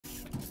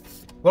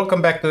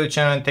Welcome back to the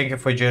channel and thank you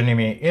for joining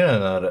me in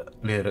another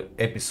little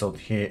episode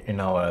here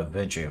in our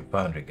adventure in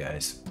Foundry,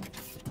 guys.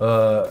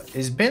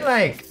 It's been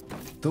like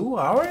 2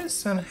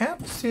 hours and a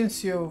half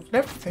since you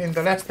left in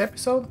the last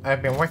episode.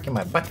 I've been working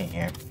my butt in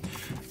here.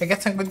 I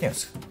got some good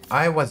news.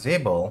 I was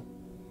able...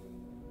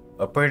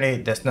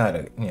 Apparently that's not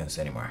a news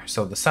anymore.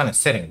 So the sun is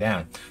setting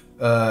down.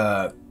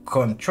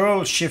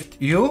 Control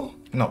Shift U,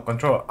 no,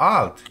 Control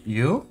Alt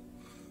U,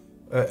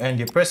 and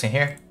you're pressing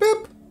here.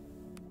 Boop.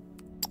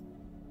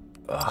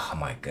 Oh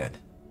my god,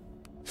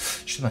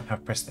 shouldn't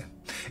have pressed that.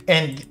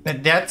 And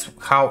that's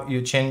how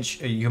you change,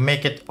 you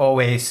make it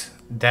always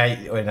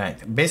day or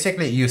night.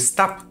 Basically you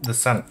stop the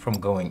sun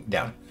from going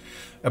down.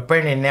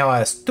 Apparently now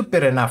I was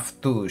stupid enough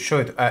to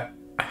show it. I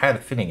had a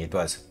feeling it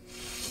was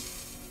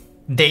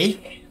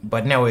day,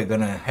 but now we're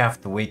gonna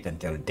have to wait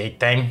until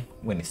daytime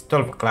when it's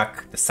 12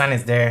 o'clock. The sun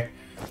is there.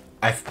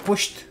 I've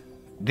pushed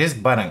this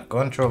button,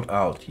 Control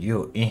Alt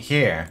U, in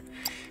here,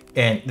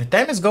 and the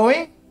time is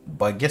going,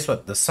 but guess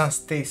what? The sun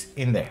stays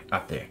in there,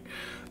 up there.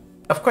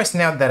 Of course,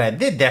 now that I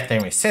did that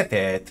and reset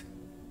it,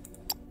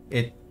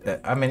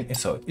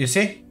 so you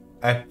see,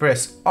 I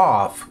press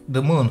off,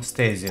 the moon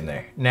stays in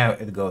there. Now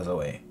it goes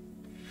away,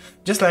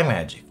 just like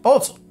magic.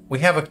 Also, we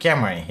have a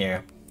camera in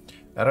here.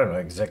 I don't know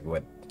exactly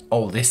what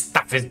all this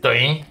stuff is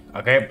doing,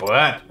 okay,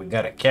 but we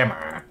got a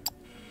camera.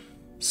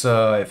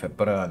 So if I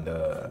put on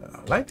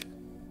the light,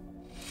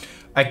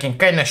 I can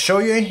kind of show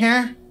you in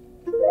here.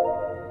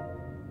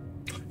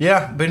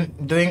 Yeah, been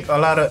doing a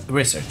lot of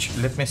research.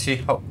 Let me see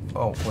how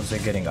was I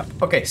getting up.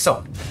 Okay,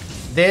 so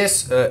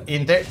this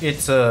in there,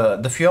 it's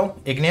the fuel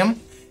ignium.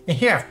 In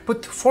here I've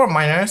put 4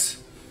 miners.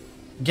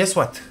 Guess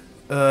what?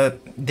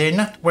 They're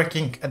not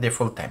working at their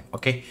full time.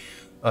 Okay,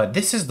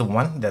 this is the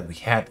one that we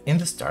had in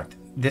the start.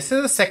 This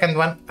is the second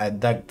one. I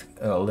dug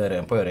a little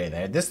and put it in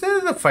there. This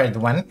is the third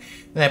one,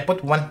 and I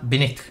put one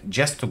beneath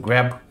just to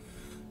grab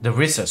the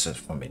resources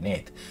from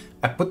beneath.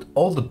 I put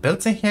all the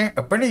belts in here.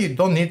 Apparently you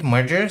don't need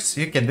mergers.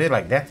 You can do it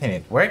like that and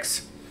it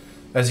works.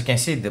 As you can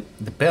see, the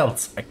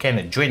belts are kind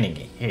of joining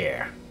in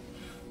here.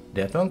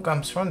 That one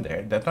comes from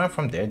there, that one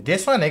from there.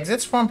 This one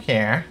exits from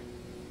here.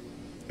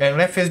 And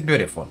life is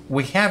beautiful.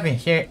 We have in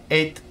here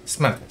 8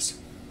 smelters.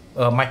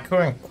 My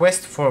current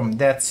quest from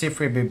that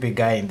C3BB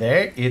guy in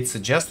there, it's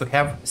just to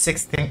have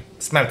 16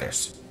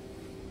 smelters.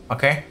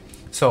 Okay,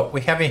 so we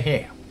have in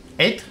here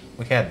 8.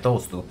 We had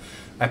those 2.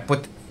 I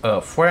put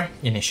 4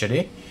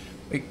 initially,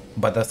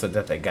 but after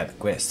that I got the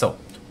quest. So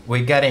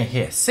we got in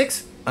here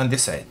 6 on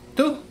this side,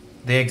 2.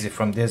 The exit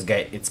from this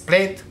guy, it's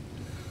plate.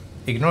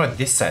 Ignore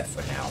this side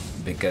for now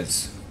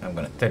because I'm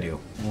gonna tell you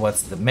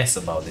what's the mess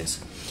about this.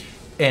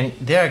 And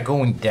they are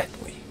going that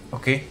way,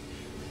 okay?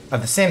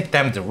 At the same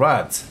time, the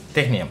rods,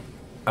 technium,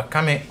 are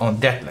coming on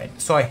that line.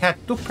 So I had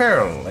 2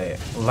 parallel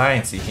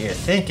lines in here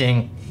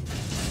thinking,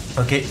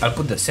 okay, I'll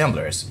put the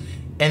assemblers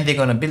and they're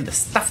gonna build the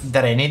stuff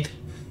that I need,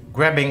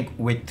 grabbing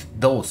with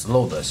those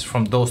loaders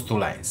from those 2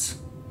 lines.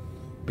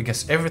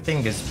 Because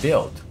everything is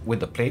built with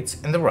the plates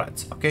and the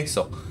rods, okay?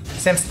 So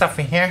same stuff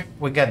in here.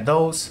 We got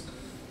those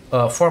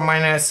 4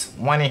 miners,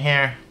 1 in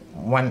here,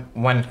 one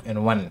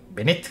and 1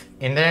 beneath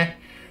in there,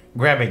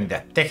 grabbing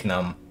that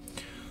technum.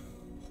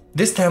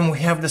 This time we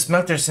have the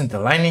smelters in the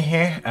line in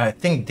here. I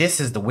think this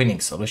is the winning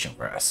solution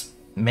for us.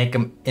 Make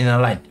them in a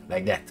line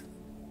like that,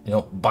 you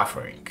know,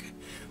 buffering.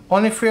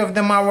 Only 3 of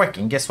them are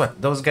working. Guess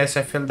what? Those guys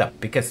are filled up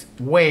because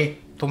way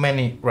too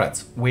many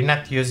rods. We're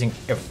not using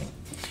everything.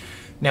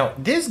 Now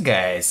these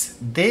guys,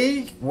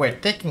 they were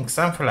taking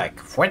something like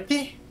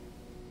 40,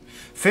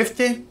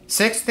 50,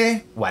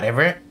 60,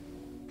 whatever.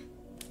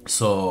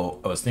 So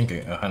I was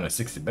thinking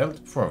 160 belt,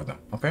 4 of them,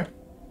 okay?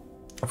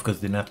 Of course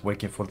they're not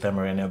working full time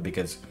right now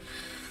because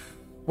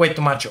way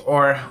too much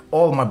ore.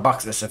 All my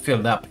boxes are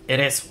filled up. It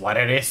is what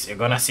it is. You're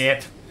gonna see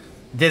it.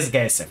 These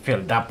guys are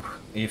filled up.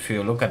 If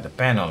you look at the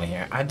panel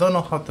here, I don't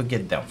know how to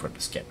get down for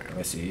the scanner.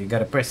 Let's see. You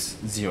gotta press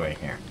 0 in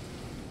here.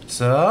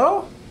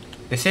 So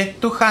you see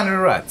 200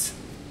 rods,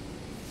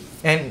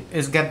 and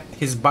it's got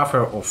his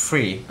buffer of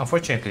 3.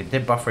 Unfortunately, the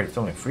buffer is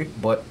only 3,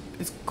 but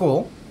it's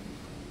cool.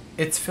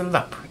 It's filled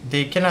up.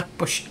 They cannot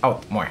push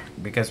out more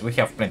because we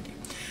have plenty.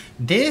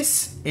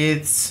 This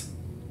is...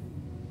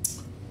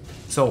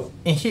 So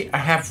in here I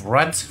have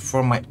rods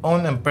for my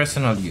own and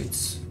personal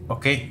use,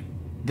 okay?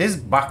 This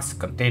box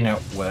container,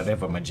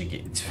 whatever magic,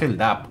 it's filled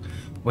up.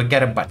 We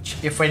got a bunch.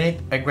 If I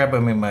need, I grab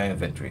them in my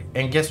inventory.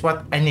 And guess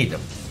what? I need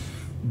them.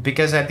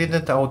 Because I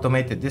didn't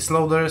automate these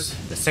loaders,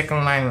 the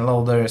second line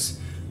loaders,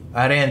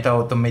 I didn't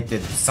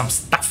automated some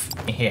stuff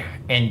in here.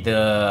 And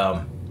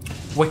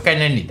we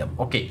kinda need them.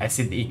 Okay, I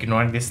said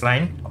ignore this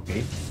line,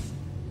 okay?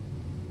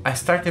 I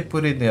started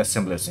putting the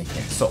assemblers in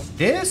here. So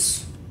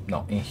this,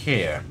 no, in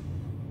here.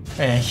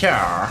 And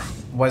here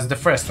was the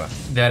first one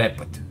that I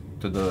put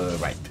to the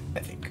right, I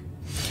think.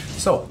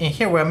 So in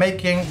here we're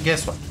making,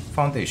 guess what?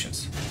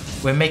 Foundations.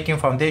 We're making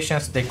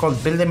foundations. They call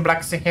building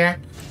blocks in here.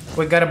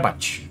 We got a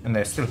bunch, and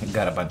I still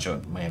got a bunch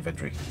on my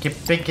inventory. Keep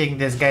picking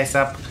these guys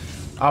up.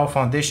 Our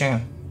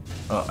foundation,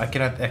 I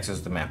cannot access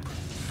the map.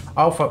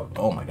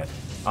 Oh my god.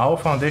 Our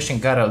foundation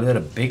got a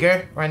little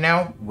bigger right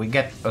now. We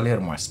get a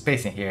little more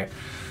space in here,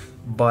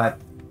 but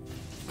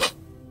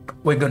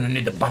we're gonna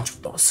need a bunch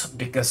of those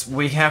because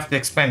we have to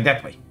expand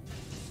that way.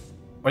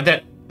 Or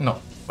that,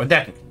 no, or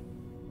that way.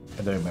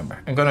 I don't remember.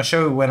 I'm gonna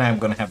show you when I'm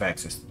gonna have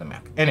access to the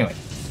map. Anyway,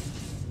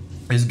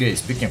 this guy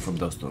is picking from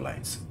those two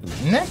lines.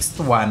 Next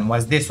one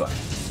was this one.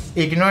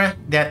 Ignore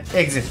that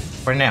exit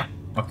for now,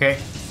 okay?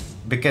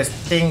 Because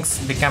things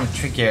become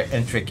trickier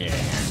and trickier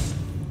here.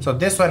 So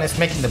this one is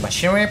making the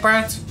machinery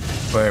parts.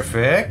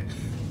 Perfect.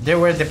 They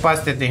were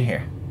deposited in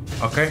here,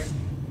 okay?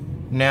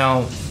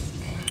 Now,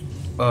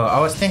 I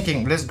was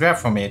thinking, let's grab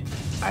from it.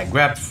 I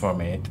grabbed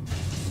from it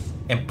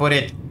and put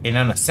it in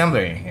an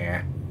assembler in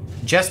here.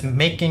 Just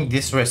making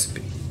this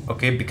recipe,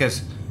 okay?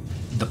 Because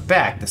the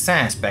pack, the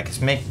science pack,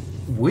 is made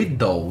with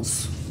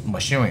those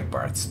machinery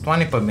parts,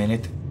 20 per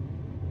minute.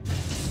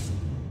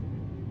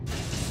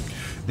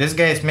 This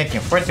guy is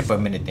making 40 per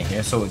minute in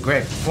here, so we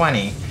grab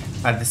 20.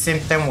 At the same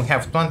time, we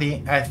have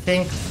 20. I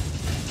think,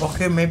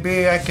 okay,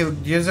 maybe I could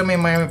use them in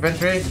my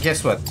inventory.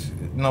 Guess what?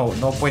 No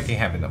point in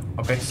having them.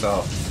 Okay,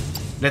 so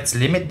let's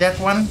limit that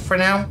one for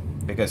now,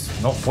 because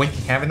no point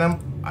in having them.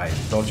 I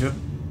told you.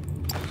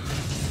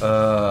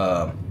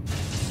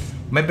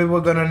 Maybe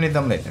we're gonna need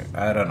them later.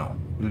 I don't know.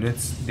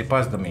 Let's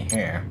deposit them in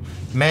here.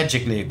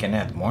 Magically, you can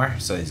add more,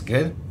 so it's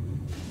good.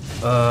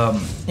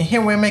 In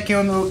here we're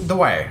making the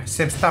wire.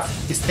 Same stuff.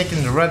 It's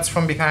taking the rods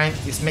from behind.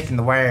 It's making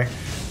the wire.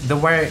 The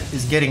wire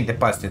is getting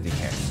deposited in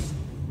here.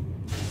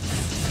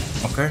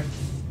 Okay,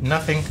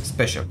 nothing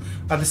special.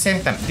 At the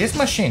same time, this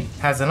machine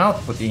has an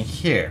output in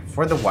here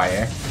for the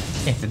wire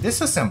into this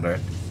assembler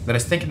that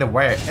is taking the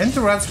wire and the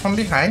rods from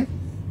behind,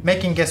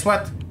 making, guess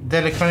what? The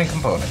electronic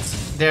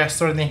components. They are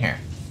stored in here.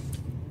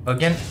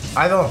 Again,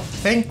 I don't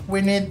think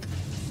we need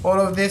all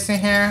of this in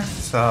here,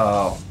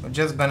 so we're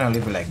just gonna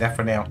leave it like that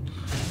for now.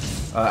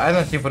 I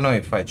don't even know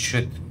if I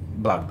should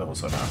block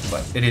those or not,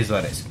 but it is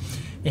what it is.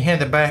 In here in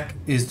the back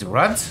is the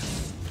rods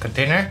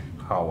container,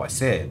 how I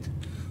said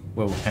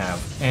we will have,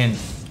 and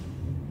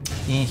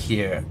in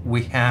here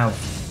we have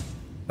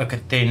a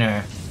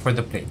container for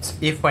the plates.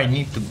 If I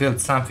need to build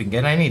something,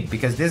 and I need,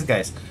 because these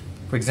guys,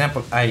 for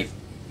example, I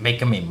make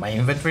them in my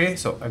inventory,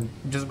 so I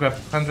just grab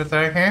 100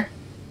 right here.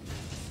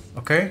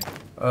 Okay,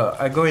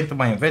 I go into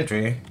my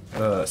inventory,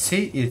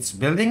 see it's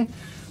building,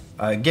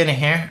 get in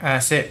here, I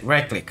say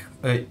right click,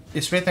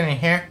 it's written in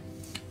here,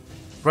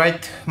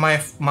 right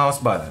my mouse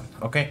button,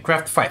 okay,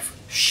 craft 5,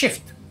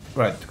 shift,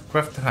 right,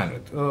 craft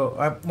 100,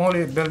 I'm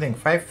only building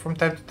 5 from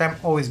time to time,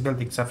 always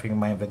building something in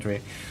my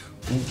inventory.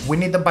 We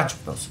need a bunch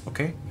of those,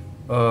 okay,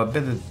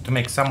 better to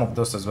make some of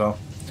those as well.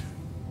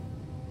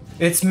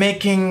 It's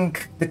making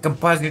the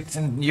composites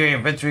in your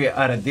inventory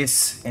out of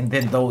this, and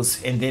then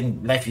those, and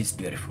then life is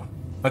beautiful.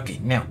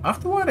 Okay, now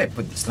after what I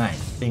put this line,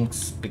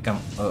 things become,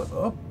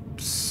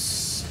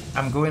 oops,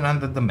 I'm going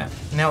under the map.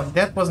 Now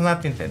that was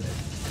not intended.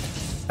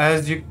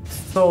 As you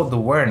saw the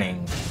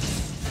warning,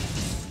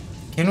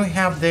 can we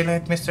have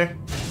daylight, mister?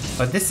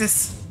 But this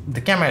is,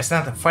 the camera is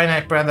not a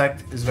finite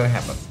product, it's gonna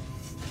happen.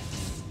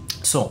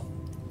 So,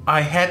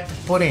 I had to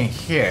put in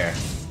here,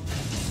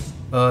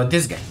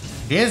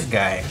 this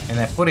guy, and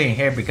I put it in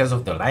here because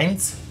of the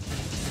lines.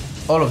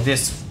 All of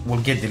this will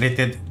get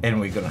deleted and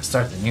we're gonna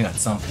start anew at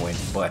some point,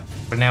 but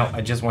for now I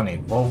just want to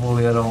evolve a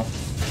little.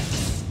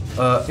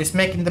 It's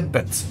making the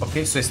bits,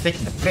 okay, so it's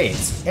taking the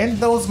plates and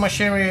those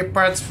machinery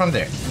parts from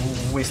there.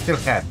 We still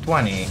had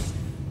 20,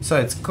 so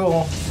it's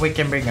cool. We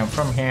can bring them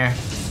from here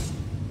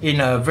in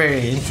a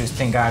very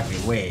interesting, ugly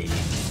way.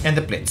 And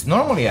the plates,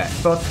 normally I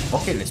thought,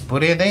 okay, let's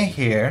put it in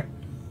here,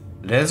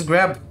 let's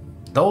grab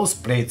those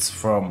plates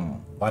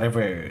from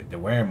whatever they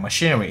were,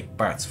 machinery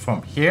parts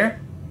from here,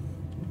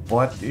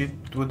 but it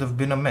would have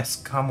been a mess.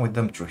 Come with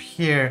them through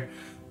here,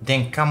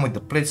 then come with the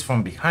plates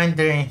from behind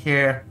there in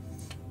here.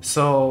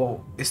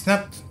 So it's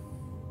not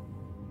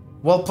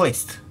well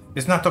placed.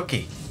 It's not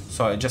okay.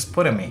 So I just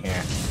put them in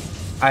here.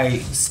 I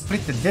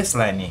split this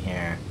line in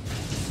here,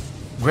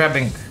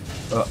 grabbing,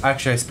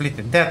 actually I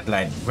split that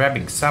line,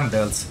 grabbing some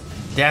belts.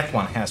 That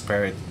one has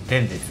priority,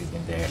 then they fit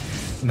in there.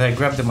 And I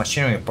grab the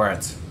machinery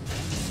parts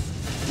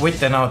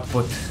with an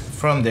output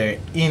from there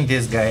in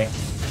this guy.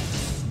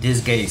 This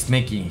guy is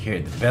making here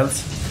the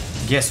belts.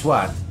 Guess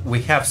what?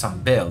 We have some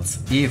belts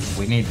if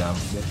we need them.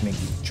 Let me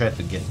try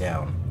to get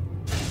down.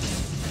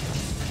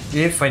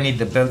 If I need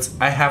the belts,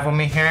 I have them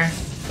in here.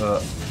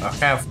 I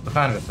have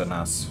 200 on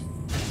us.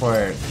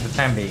 For the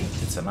time being,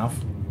 it's enough.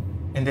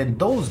 And then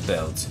those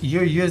belts,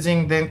 you're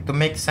using them to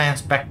make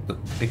science pack 2.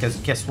 Because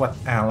guess what?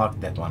 I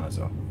unlocked that one as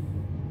well.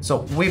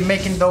 So we're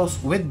making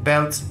those with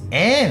belts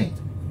and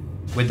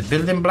with the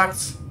building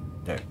blocks,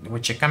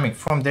 which are coming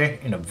from there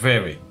in a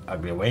very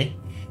ugly way.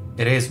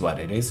 It is what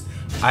it is.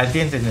 I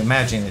didn't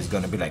imagine it's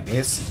gonna be like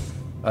this.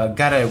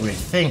 Gotta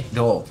rethink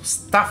the whole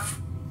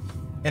stuff,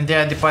 and they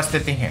are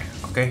deposited in here.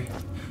 Okay,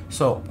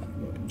 so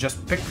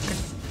just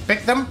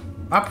pick them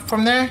up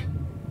from there.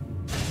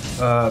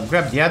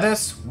 Grab the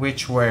others,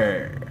 which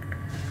were,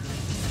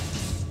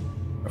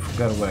 I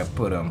forgot where I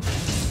put them.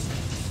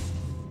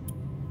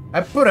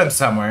 I put them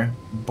somewhere,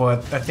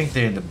 but I think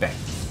they're in the back.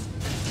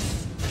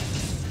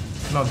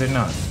 No, they're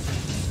not.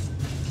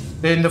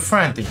 They're in the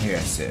front in here, I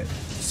said.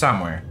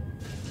 Somewhere.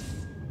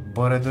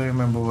 But I don't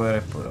remember where I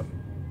put them.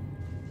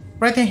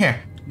 Right in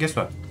here. Guess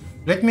what?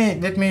 Let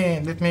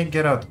me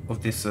get out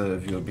of this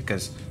view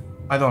because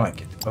I don't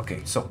like it.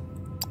 Okay, so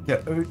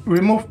yeah,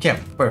 remove cam.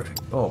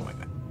 Perfect. Oh my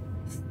god.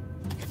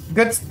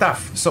 Good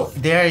stuff. So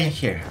they are in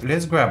here.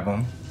 Let's grab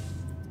them.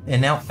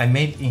 And now I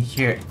made in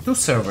here 2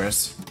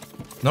 servers.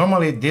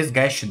 Normally this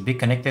guy should be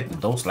connected to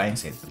those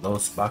lines and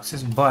those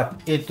boxes, but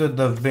it would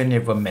have been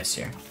even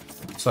messier.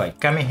 So I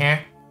come in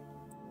here,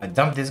 I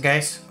dump these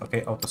guys,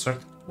 okay, auto sort,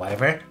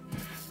 whatever.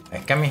 I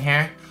come in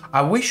here.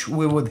 I wish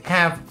we would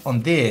have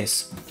on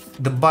this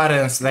the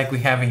buttons like we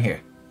have in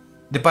here.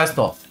 Deposit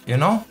all, you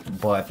know,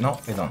 but no,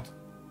 we don't.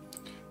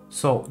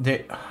 So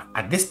there,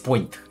 at this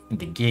point in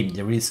the game,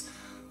 there is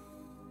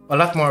a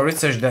lot more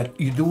research that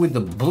you do with the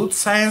blue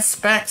science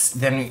packs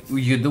than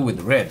you do with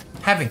red.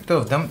 Having 2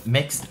 of them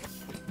makes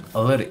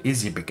a little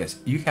easier because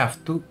you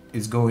have 2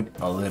 is going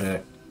a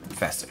little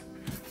faster.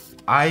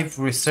 I've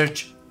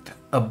researched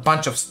a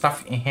bunch of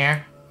stuff in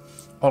here,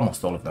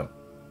 almost all of them.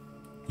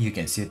 You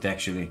can see it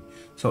actually.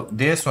 So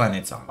this one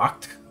it's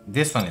unlocked,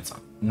 this one it's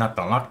not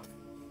unlocked.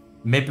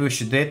 Maybe we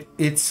should do it.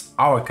 It's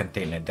our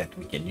container that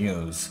we can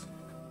use.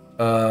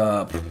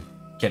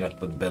 Cannot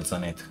put bells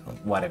on it,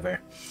 whatever.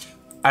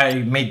 I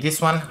made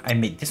this one, I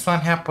made this one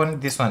happen,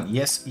 this one,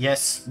 yes,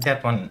 yes,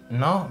 that one,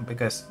 no,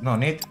 because no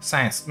need,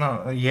 science,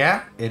 no,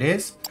 yeah, it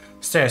is,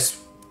 stairs,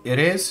 it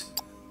is,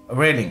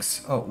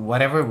 railings, oh,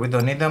 whatever, we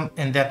don't need them,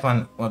 and that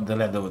one, well, the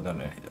ladder, we don't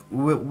need it.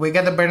 We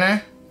got the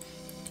burner.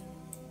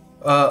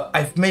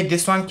 I've made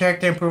this one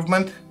character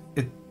improvement,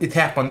 it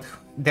happened,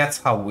 that's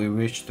how we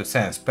reached to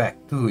science pack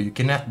 2, you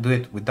cannot do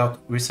it without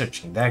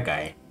researching that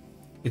guy,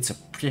 it's a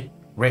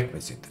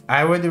prerequisite.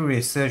 I already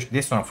researched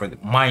this one for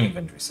my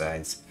inventory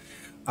size.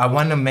 I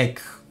want to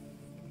make,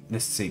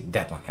 let's see,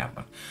 that one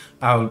happen.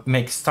 I'll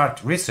make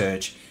start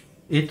research.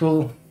 It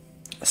will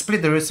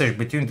split the research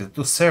between the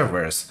 2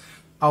 servers,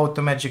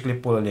 automatically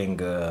pulling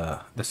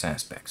the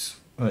science packs.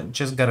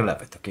 Just gotta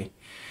love it, okay?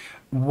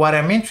 What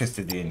I'm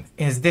interested in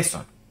is this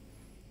one,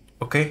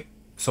 okay?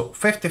 So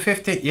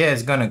 50-50, yeah,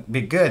 it's gonna be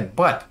good,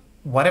 but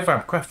whatever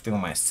I'm crafting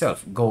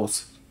myself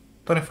goes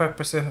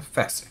 25%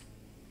 faster.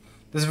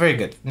 That's very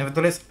good.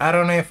 Nevertheless, I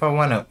don't know if I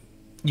want to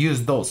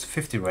use those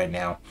 50 right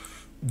now,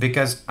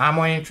 because I'm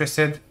more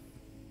interested,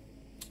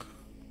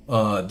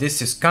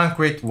 this is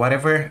concrete,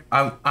 whatever,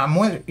 I'm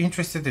more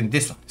interested in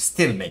this one,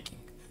 steel making,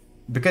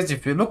 because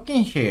if you look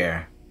in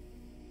here,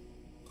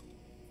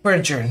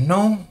 furniture,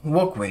 no,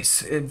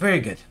 walkways, very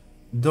good,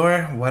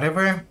 door,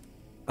 whatever,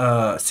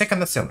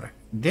 second assembler,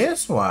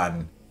 this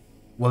one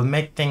will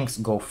make things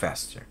go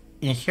faster.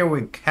 In here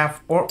we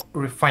have ore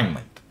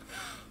refinement.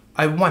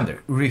 I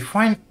wonder,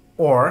 refine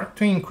ore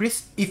to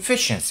increase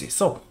efficiency,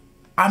 so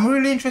I'm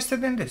really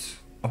interested in this.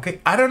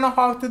 Okay, I don't know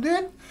how to do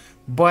it,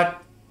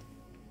 but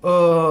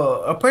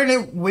apparently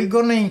we're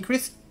gonna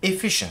increase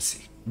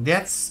efficiency.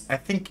 That's, I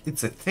think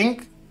it's a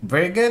thing,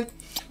 very good.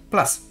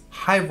 Plus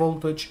high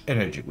voltage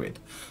energy grid,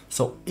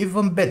 so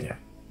even better.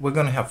 We're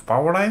gonna have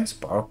power lines,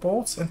 power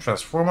poles, and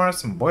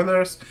transformers, and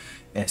boilers,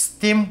 and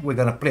steam. We're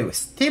gonna play with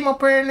steam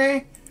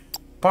apparently,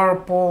 power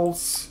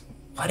poles,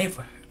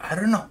 whatever. I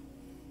don't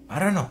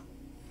know,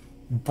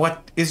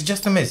 but it's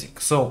just amazing.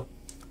 So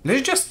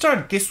let's just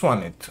start this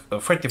one at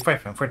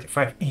 35 and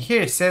 35. In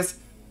here it says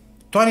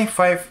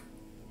 25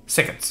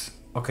 seconds,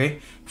 okay,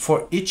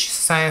 for each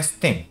science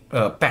thing,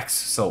 packs.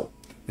 So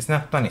it's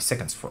not 20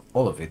 seconds for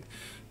all of it,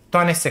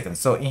 20 seconds.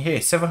 So in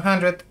here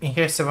 700, in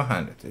here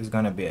 700. It's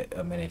gonna be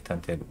a minute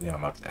until we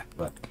unlock that,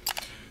 but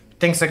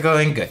things are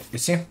going good, you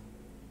see.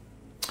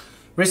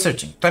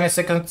 Researching, 20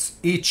 seconds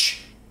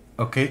each,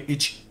 okay,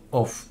 each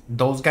of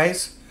those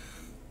guys.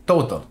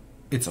 Total,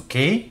 it's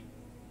okay.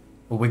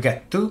 We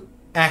got 2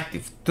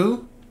 active,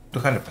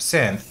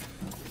 200%.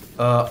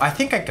 I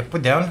think I can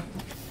put down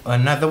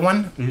another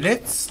one.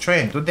 Let's try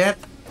and do that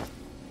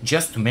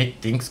just to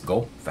make things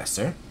go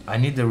faster. I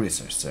need the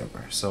research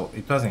server, so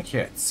it wasn't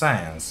here at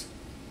science.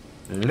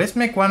 Let's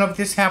make one of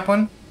this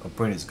happen.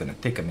 Apparently it's gonna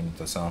take a minute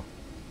or so,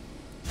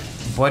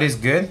 but it's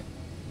good.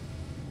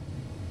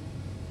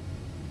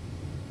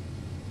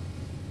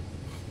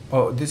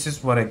 Oh, this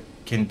is what I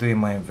can do in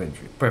my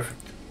inventory. Perfect.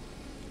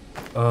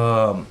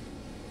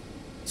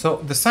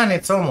 So the sun,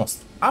 it's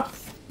almost up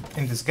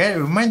in this guy.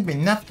 Remind me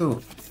not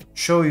to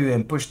show you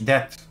and push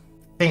that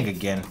thing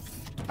again.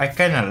 I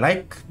kind of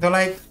like the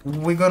light.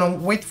 We're gonna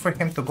wait for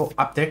him to go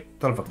up there,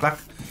 12 o'clock,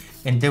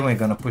 and then we're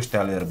gonna push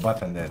that little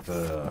button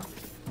that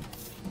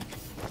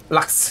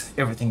locks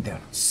everything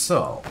down.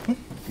 So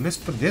let's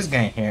put this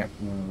guy in here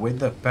with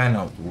the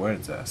panel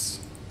towards us.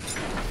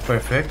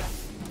 Perfect.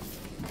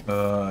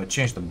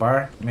 Change the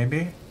bar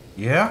maybe.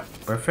 Yeah,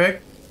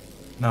 perfect.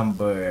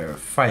 Number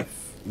 5,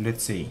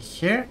 let's see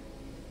here.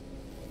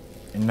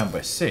 And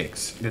number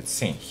 6, let's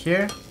see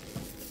here.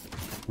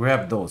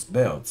 Grab those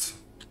belts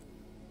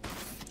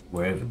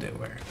wherever they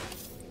were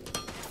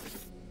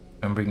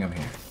and bring them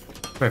here.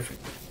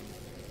 Perfect.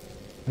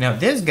 Now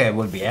this guy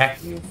will be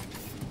active.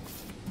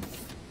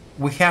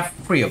 We have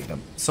 3 of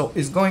them, so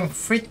it's going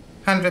 3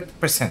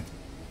 100%.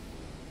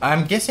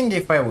 I'm guessing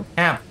if I would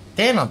have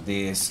 10 of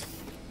these,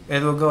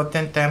 it will go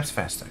 10 times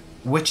faster,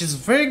 which is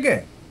very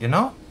good, you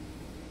know?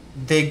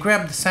 They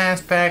grab the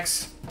science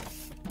packs.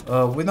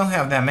 We don't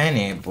have that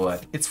many,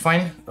 but it's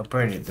fine.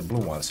 Apparently the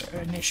blue ones are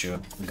an issue.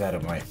 Got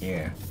them right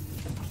here.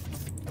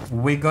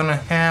 We're gonna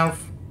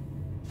have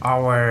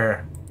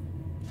our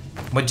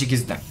magic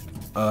is done.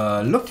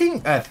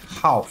 Looking at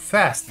how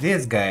fast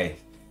this guy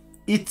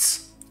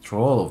eats through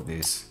all of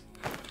this,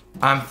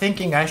 I'm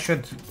thinking I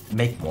should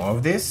make more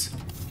of this.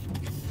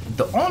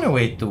 The only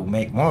way to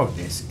make more of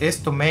this is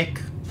to make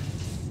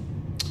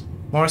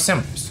more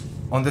assemblers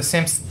on the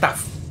same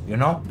stuff, you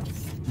know?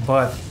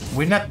 But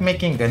we're not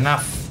making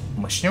enough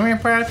machinery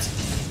parts.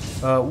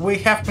 We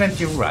have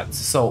plenty of rods,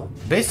 so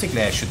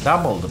basically I should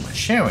double the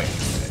machinery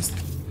first.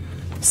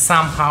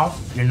 Somehow,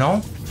 you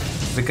know?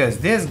 Because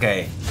this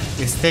guy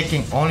is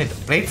taking only the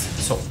plates,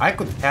 so I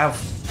could have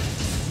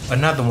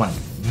another one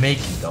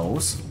making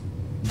those.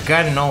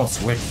 God knows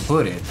where to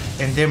put it,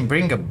 and then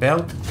bring a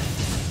belt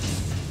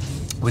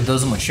with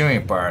those machinery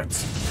parts,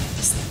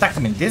 stack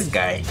them in this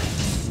guy,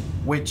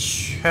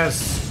 which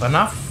has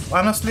enough,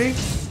 honestly,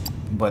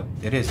 but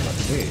it is what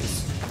it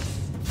is.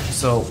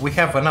 So we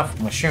have enough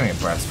machinery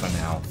parts for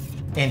now,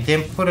 and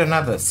then put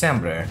another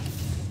assembler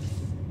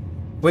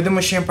with the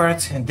machine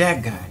parts and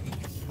that guy,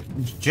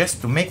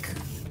 just to make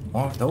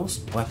more of those.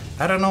 But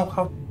I don't know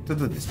how to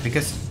do this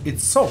because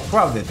it's so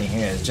crowded in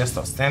here. It's just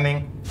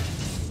outstanding.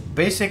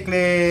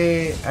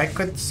 Basically, I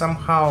could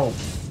somehow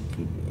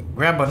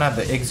grab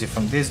another exit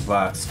from this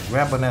box,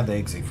 grab another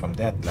exit from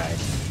that light,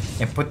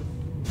 and put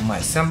my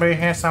assembly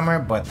here somewhere,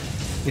 but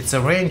it's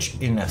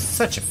arranged in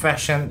such a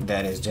fashion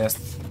that is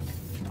just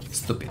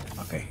stupid.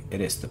 Okay,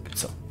 it is stupid.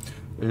 So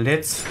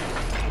let's,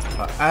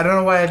 I don't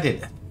know why I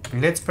did that.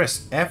 Let's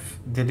press F,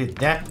 delete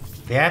that.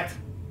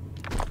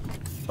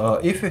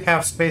 If you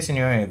have space in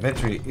your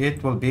inventory,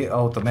 it will be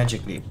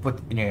automatically put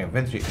in your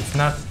inventory. If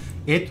not,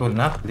 it will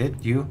not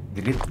let you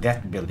delete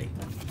that building.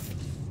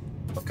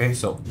 Okay,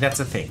 so that's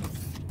the thing.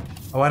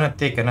 I want to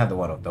take another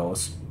one of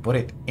those, put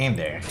it in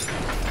there.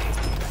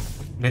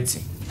 Let's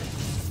see.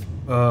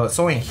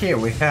 So in here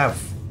we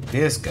have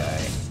this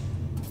guy.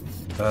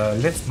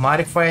 Let's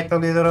modify it a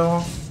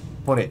little,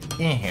 put it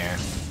in here,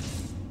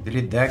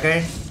 delete that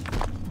guy.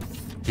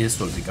 This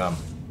will become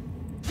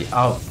the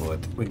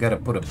output. We gotta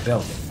put a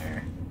belt in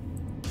there.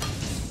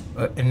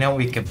 And now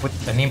we can put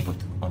an input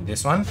on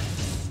this one.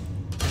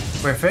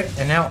 Perfect.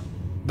 And now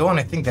the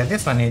only thing that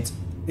this one needs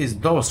is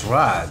those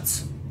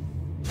rods.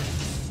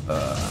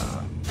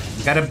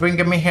 Gotta bring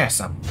them in here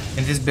some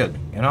in this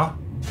building, you know?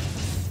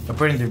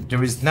 Apparently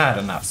there is not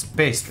enough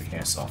space for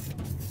here, so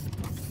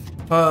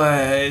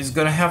it's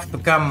gonna have to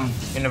come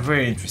in a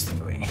very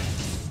interesting way.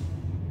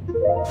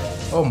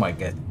 Oh my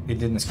god, it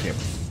didn't scare me.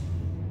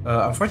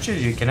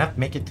 Unfortunately, you cannot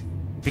make it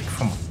big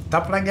from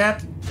top like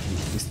that.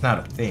 It's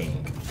not a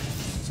thing.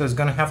 So it's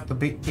gonna have to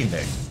be in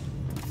there.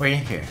 Or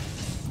in here.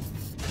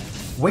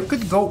 We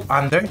could go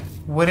under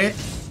with it,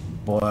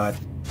 but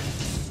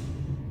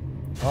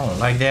oh,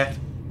 like that.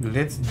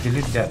 Let's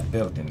delete that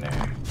belt in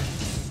there.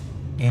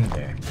 In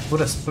there. Put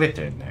a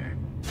splitter in there.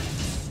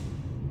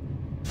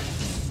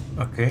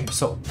 Okay,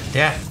 so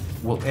that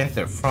will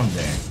enter from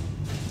there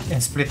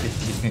and split it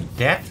between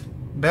that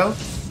belt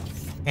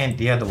and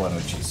the other one,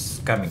 which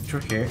is coming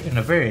through here in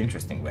a very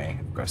interesting way,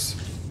 of course.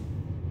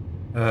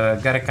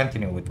 Gotta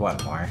continue with one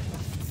more.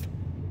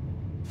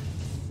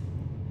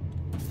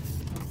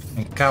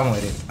 And come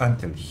with it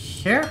until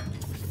here.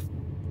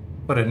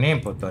 Put an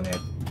input on it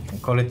and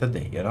call it a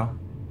day, you know?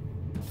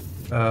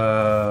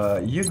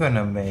 You're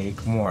gonna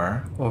make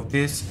more of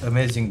this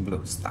amazing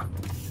blue stuff.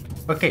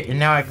 Okay, and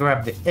now I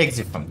grab the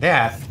exit from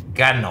that.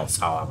 God knows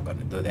how I'm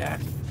gonna do that.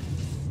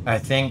 I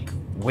think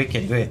we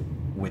can do it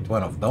with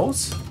one of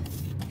those.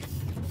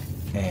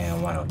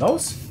 And one of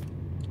those.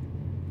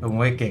 And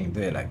we can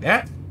do it like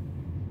that.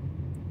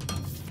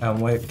 And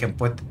we can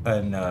put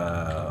an,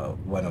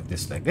 one of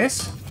this like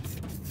this.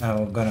 And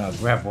we're gonna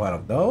grab one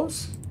of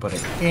those, put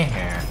it in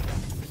here.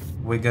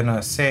 We're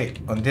gonna say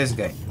on this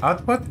guy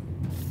output,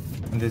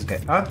 on this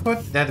guy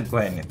output, that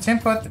guy needs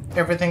input,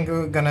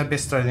 everything gonna be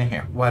stored in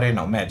here. What I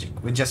know, magic,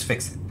 we just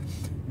fixed it.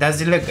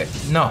 Does it look good?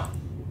 No.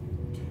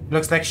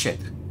 Looks like shit.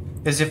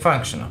 Is it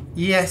functional?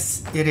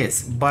 Yes, it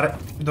is, but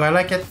do I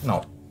like it?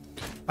 No.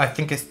 I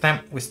think it's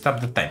time we stop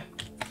the time.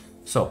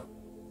 So,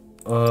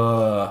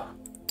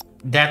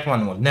 that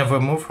one will never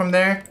move from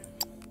there.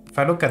 If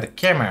I look at the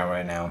camera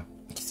right now,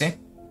 see?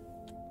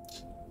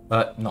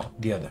 No,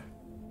 the other.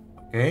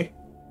 Okay.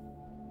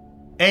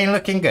 Ain't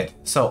looking good.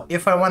 So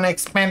if I want to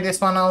expand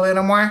this one a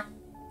little more,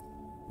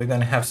 we're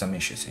gonna have some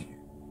issues in here.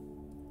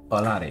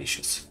 A lot of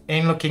issues.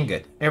 Ain't looking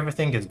good.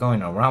 Everything is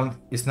going around.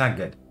 It's not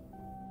good.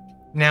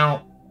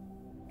 Now,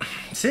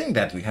 seeing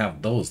that we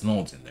have those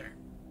nodes in there,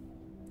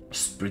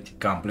 it's pretty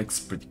complex,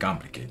 pretty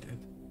complicated.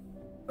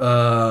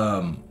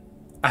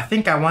 I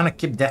think I want to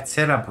keep that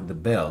setup with the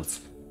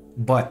belts,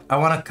 but I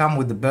want to come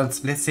with the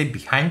belts, let's say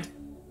behind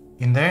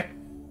in there.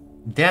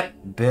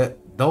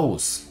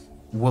 Those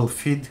will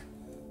feed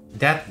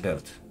that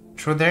belt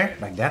through there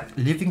like that,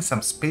 leaving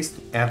some space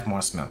to add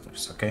more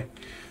smelters, okay?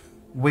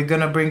 We're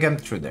gonna bring them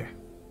through there.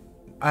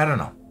 I don't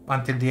know,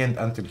 until the end,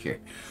 until here.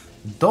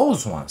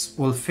 Those ones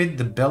will fit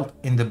the belt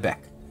in the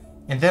back.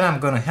 And then I'm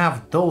gonna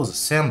have those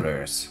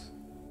assemblers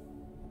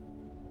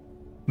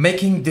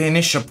making the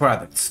initial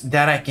products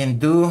that I can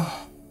do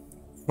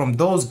from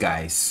those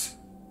guys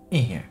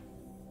in here.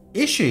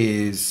 Issue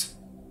is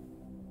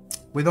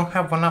we don't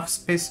have enough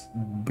space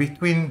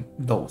between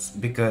those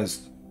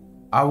because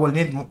I will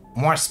need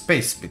more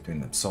space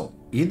between them. So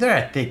either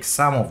I take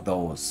some of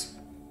those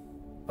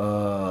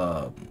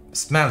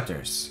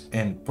smelters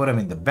and put them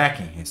in the back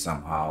in here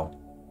somehow,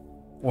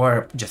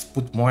 or just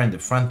put more in the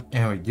front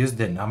and reduce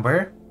the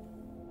number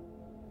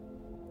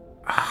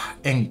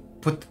and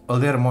put a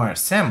little more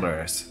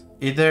assemblers.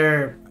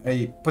 Either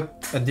I put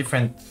a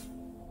different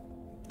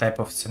type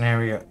of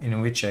scenario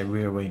in which I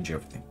rearrange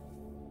everything.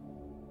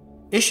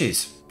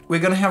 Issues. We're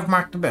gonna have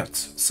Mark II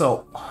belts,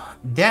 so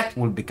that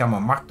will become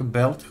a Mark II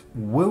belt.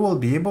 We will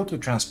be able to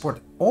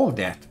transport all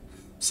that,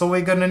 so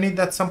we're gonna need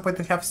at some point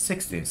to have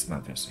 16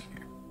 smelters in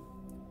here.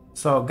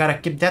 So gotta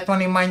keep that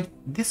one in mind.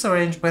 This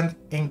arrangement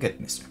ain't good,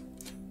 mister.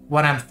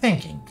 What I'm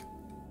thinking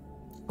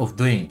of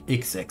doing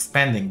is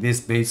expanding this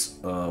base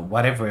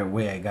whatever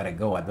way I gotta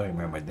go. I don't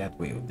remember that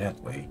way or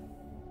that way.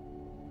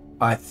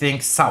 I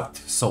think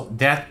south, so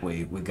that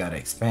way we gotta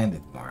expand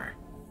it more.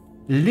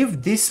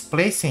 Leave this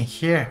place in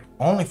here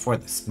only for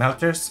the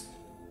smelters.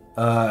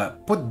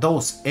 Put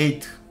those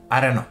 8,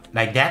 I don't know,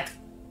 like that.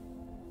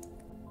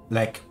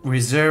 Like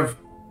reserve.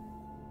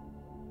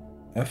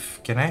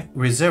 Can I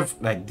reserve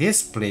like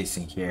this place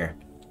in here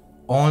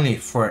only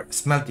for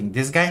smelting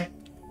this guy?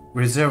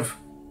 Reserve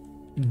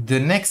the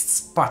next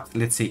spot,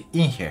 let's say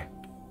in here,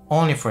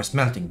 only for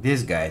smelting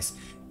these guys,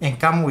 and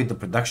come with the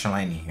production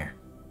line in here.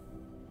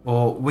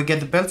 Oh, we get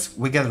the belts,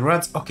 we get the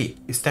rods. Okay,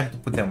 it's time to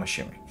put the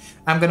machinery.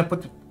 I'm gonna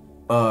put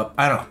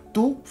I don't know,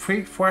 2,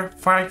 3, 4,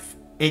 5,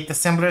 8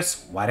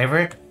 assemblers,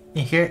 whatever,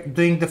 in here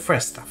doing the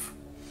first stuff.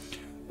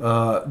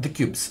 The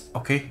cubes,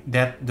 okay,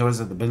 those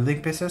are the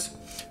building pieces.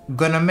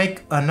 Gonna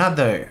make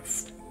another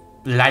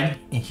line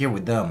in here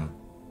with them,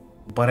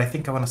 but I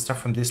think I want to start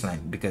from this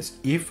line because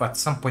if at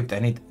some point I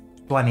need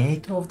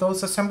 28 of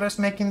those assemblers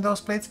making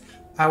those plates,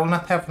 I will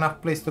not have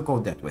enough place to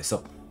go that way.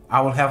 So I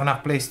will have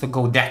enough place to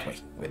go that way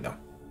with them.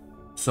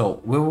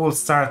 So we will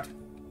start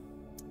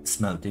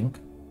smelting.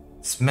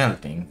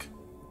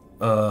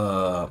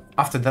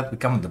 After that we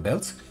come on the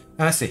belts,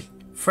 and I say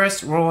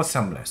first row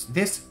assemblers.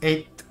 These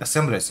 8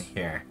 assemblers in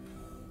here,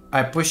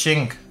 I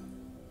pushing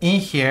in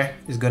here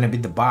is gonna be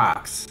the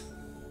box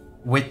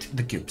with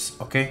the cubes,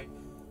 okay?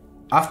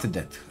 After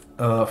that,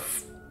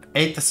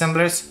 8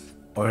 assemblers,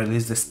 or at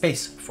least the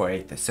space for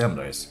 8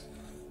 assemblers,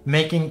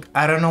 making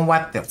I don't know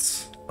what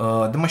else,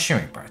 the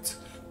machinery parts.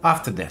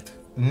 After that,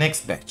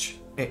 next batch,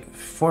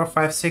 4,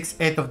 5, 6,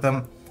 8 of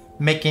them,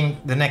 making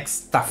the next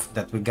stuff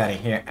that we got in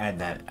here. And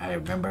that I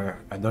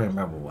don't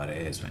remember what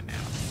it is right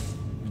now,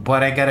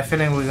 but I got a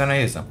feeling we're gonna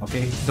use them,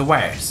 okay? The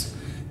wires,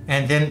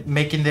 and then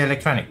making the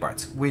electronic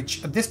parts,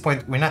 which at this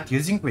point we're not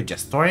using, we're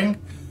just storing.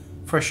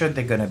 For sure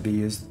they're gonna be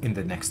used in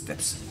the next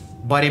steps.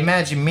 But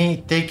imagine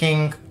me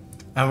taking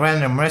a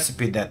random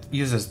recipe that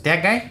uses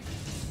that guy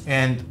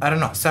and I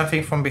don't know,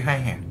 something from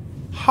behind here.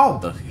 How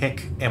the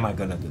heck am I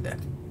gonna do that?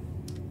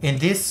 In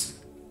this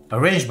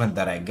arrangement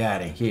that I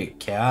got in here,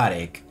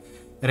 chaotic,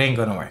 it ain't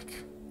gonna work.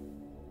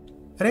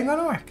 It ain't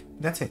gonna work.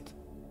 That's it.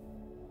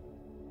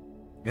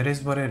 It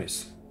is what it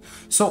is.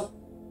 So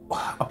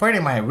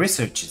apparently my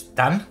research is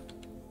done.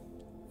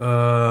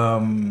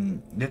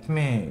 Let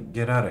me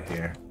get out of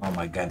here. Oh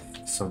my god,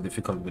 it's so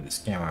difficult with this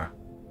camera.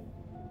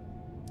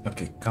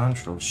 Okay,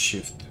 Control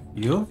Shift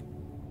U.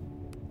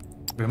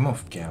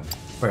 Remove cam.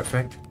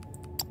 Perfect.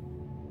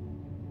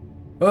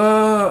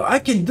 I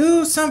can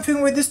do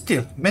something with the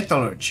steel.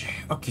 Metallurgy.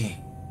 Okay.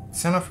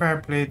 Center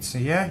fireplates.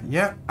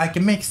 Yeah. I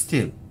can make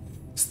steel.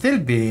 Steel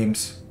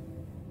beams.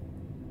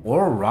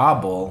 Or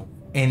rubble.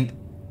 And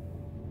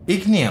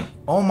ignium.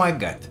 Oh my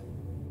god.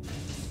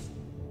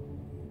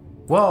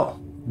 Well,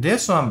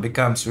 this one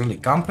becomes really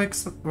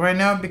complex right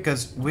now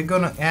because we're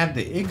gonna add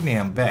the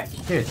ignium back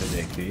here to the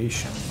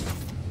equation.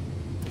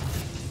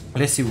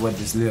 Let's see what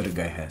this little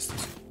guy has to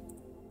say.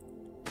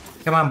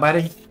 Come on,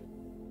 buddy.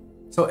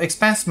 So,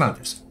 expand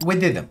smelters. We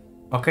did them,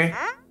 okay?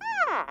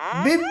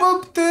 Beep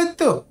boop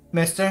doo,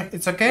 mister.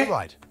 It's okay?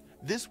 Right.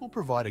 This will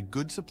provide a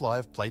good supply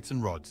of plates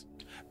and rods.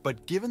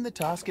 But given the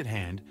task at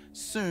hand,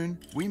 soon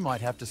we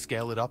might have to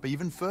scale it up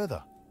even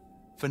further.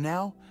 For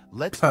now,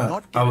 let's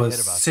not get ahead of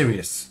ourselves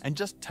serious. And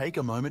just take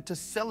a moment to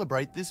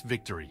celebrate this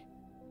victory.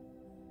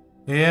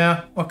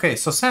 Yeah, okay.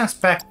 So, Science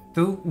Pack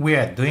 2, we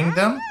are doing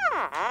them.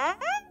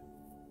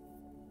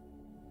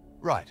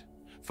 Right.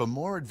 For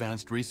more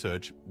advanced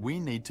research, we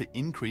need to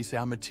increase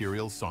our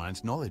materials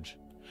science knowledge.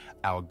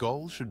 Our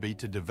goal should be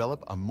to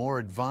develop a more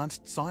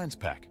advanced science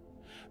pack.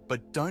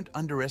 But don't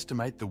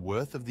underestimate the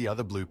worth of the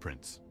other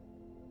blueprints.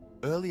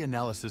 Early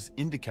analysis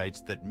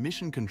indicates that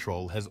mission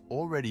control has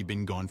already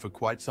been gone for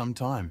quite some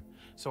time,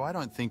 so I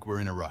don't think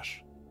we're in a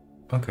rush.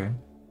 Okay.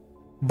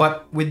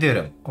 but we did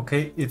them.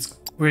 Okay, it's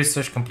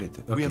research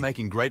completed. Okay. We are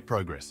making great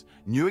progress.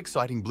 New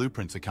exciting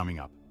blueprints are coming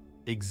up,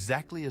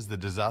 exactly as the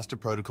disaster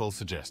protocol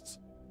suggests.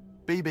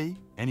 BB,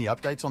 any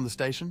updates on the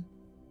station?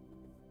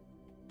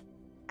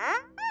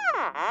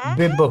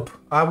 Beep boop.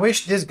 I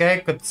wish this guy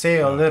could say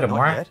a little Not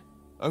more. yet?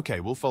 Okay,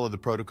 we'll follow the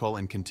protocol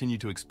and continue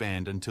to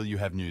expand until you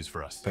have news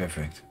for us.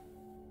 Perfect.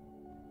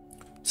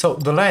 So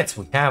the lights,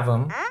 we have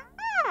them.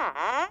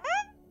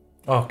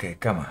 Okay,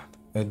 come on.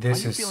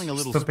 This Are you is feeling a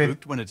little stupid.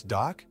 spooked when it's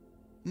dark?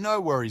 No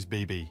worries,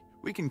 BB.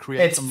 We can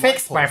create It's some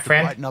fixed, light my poles to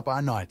friend. brighten up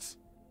our nights.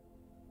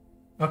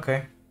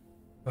 Okay.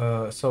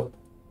 So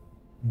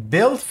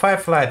build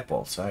 5 light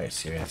poles. Are you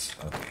serious?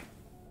 Okay.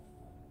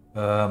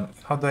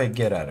 How do I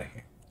get out of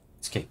here?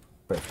 Escape.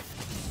 Perfect.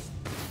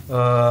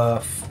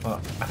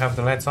 I have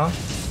the lights on.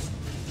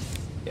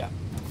 Yeah.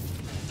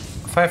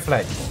 5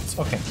 light poles.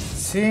 Okay.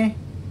 See.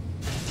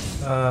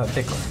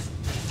 Decor.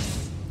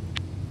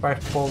 5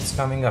 poles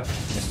coming up,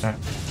 mister.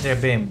 They're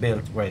being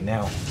built right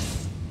now.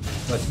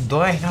 But do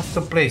I have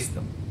to place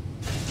them?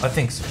 I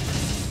think so.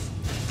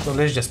 So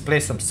let's just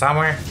place them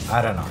somewhere.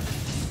 I don't know.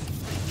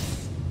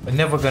 We're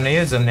never gonna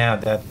use them now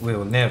that we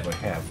will never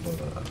have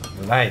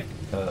light,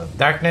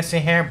 darkness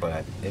in here,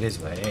 but it is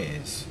what it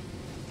is.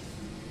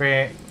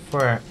 3,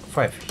 4,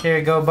 5. Here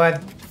you go,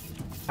 bud.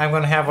 I'm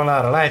gonna have a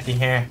lot of light in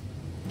here.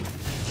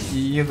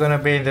 You're gonna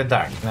be in the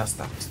dark, not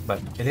stops.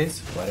 But it is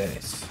what it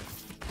is.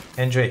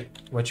 Enjoy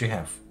what you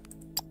have.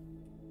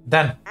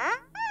 Done.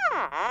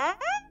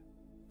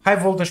 High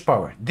voltage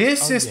power.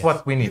 This is yes,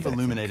 what we need. You've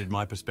illuminated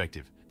my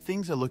perspective.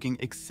 Things are looking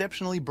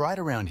exceptionally bright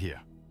around here.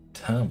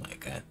 Oh my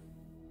god.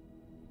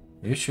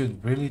 You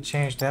should really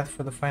change that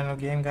for the final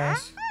game,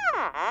 guys.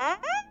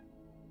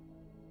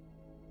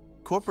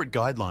 Corporate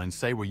guidelines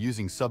say we're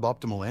using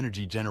suboptimal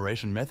energy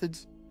generation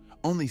methods.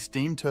 Only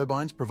steam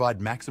turbines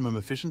provide maximum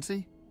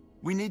efficiency.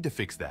 We need to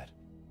fix that.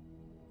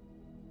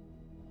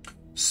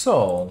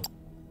 So,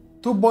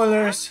 2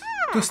 boilers,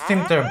 2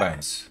 steam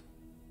turbines.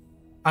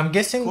 I'm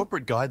guessing.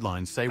 Corporate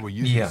guidelines say we're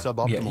using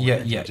suboptimal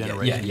energy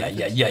generation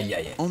methods.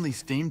 Yeah. Only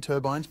steam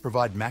turbines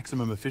provide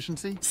maximum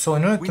efficiency. So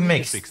in order We to need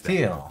make to fix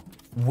steel,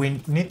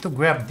 we need to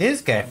grab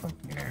this guy from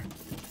here.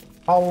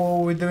 How are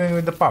we doing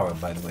with the power,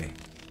 by the way?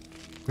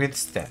 Grid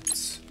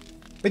stats.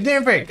 We're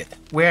doing very good.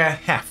 We're at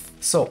half.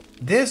 So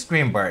this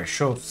green bar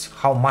shows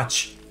how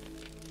much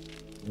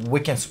we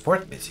can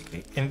support,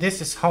 basically. And this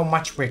is how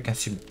much we're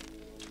consuming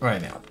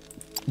right now.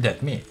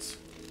 That means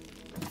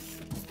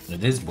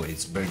this boy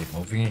is barely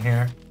moving in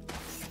here.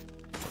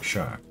 For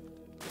sure.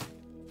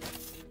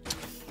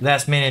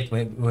 Last minute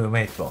we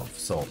made 12.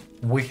 So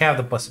we have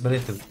the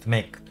possibility to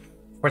make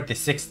 40,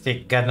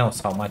 60, God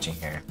knows how much in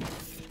here.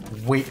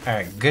 We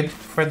are good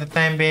for the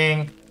time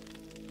being.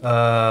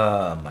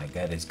 My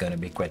god, it's gonna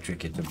be quite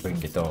tricky to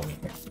bring it all in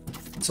here.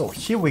 So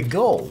here we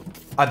go.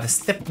 At the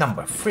step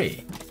number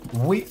 3,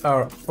 we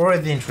are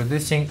already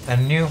introducing a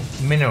new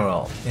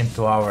mineral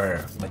into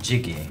our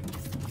majiggy.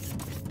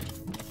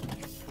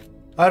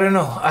 I don't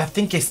know, I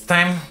think it's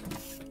time.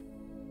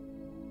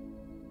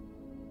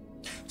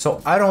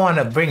 So I don't want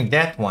to bring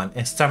that one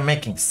and start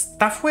making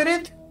stuff with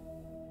it.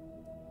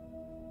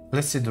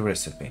 Let's see the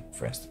recipe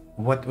first.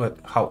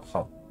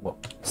 How,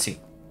 see.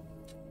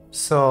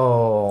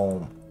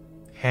 So,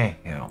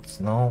 handhelds,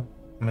 no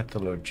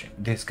metallurgy,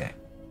 this guy.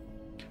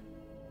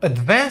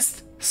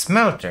 Advanced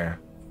smelter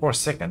for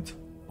second,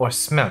 or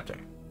smelter.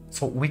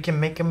 So we can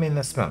make them in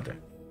a smelter.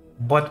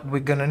 But we're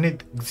gonna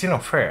need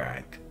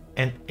xenoferrite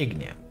and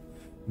ignium.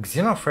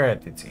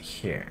 Xenoferrite is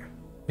here.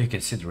 You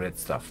can see the red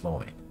stuff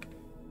flowing.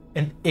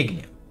 And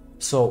ignium.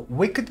 So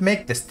we could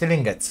make the steel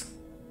ingots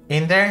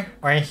in there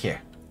or in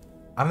here.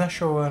 I'm not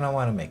sure when I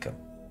want to make them.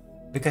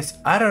 Because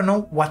I don't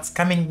know what's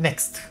coming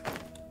next.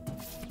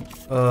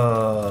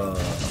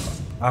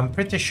 I'm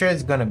pretty sure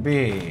it's gonna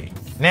be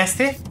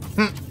nasty.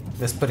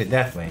 Let's put it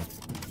that way.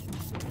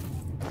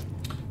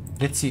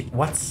 Let's see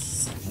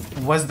what's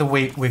the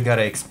way we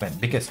gotta expand,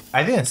 because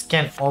I didn't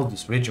scan all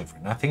this region for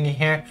nothing in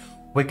here.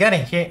 We got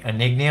in here an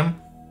ignium.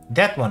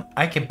 That one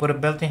I can put a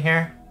belt in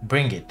here,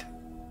 bring it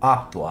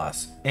up to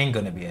us, ain't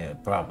gonna be a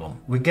problem.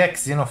 We got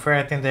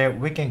xenoferrite in there.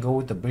 We can go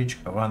with the bridge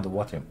around the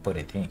water and put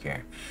it in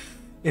here.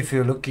 If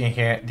you look in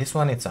here, this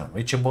one it's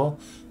unreachable.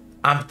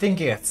 I'm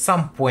thinking at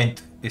some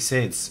point it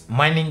says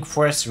mining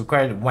force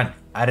required 1.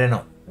 I don't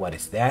know what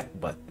is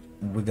that, but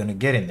we're gonna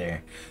get in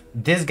there.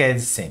 This guy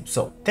is the same.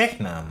 So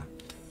Technam,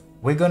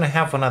 we're gonna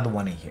have another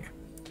one in here.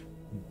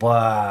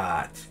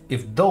 But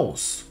if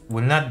those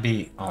will not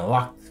be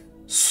unlocked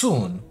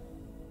soon,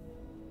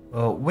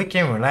 we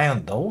can rely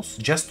on those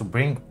just to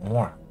bring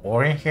more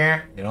ore in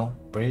here, you know,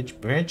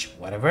 bridge,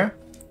 whatever.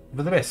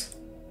 But the best,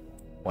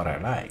 what I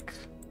like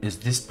is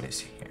this place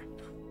here.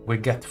 We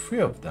got 3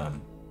 of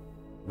them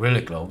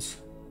really close.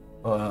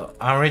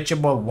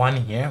 Unreachable 1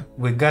 here.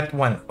 We got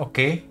 1,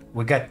 okay.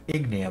 We got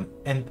ignium,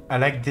 and I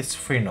like these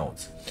 3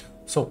 nodes.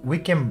 So we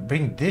can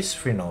bring these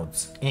 3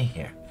 nodes in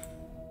here.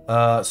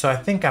 So I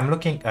think I'm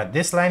looking at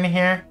this line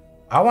here.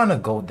 I want to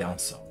go down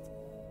south,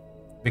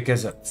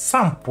 because at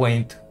some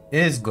point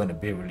it is going to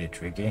be really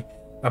tricky.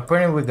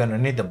 Apparently we're going to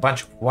need a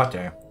bunch of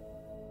water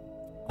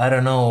I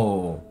don't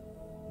know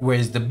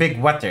where's the big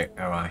water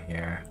around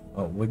here.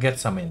 Oh, we got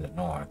some in the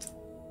north.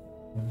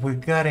 We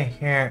got in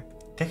here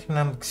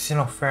technum,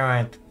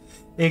 xenoferrite,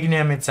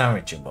 ignium. It's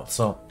unreachable.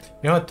 So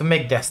you know, to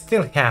make that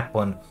still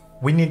happen,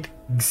 we need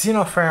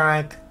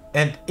xenoferrite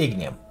and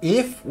ignium.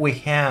 If we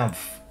have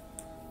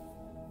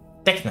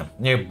technum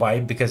nearby,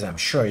 because I'm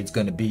sure it's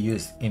going to be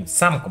used in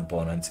some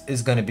components,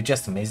 it's going to be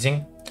just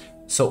amazing.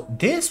 So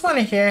this one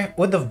here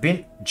would have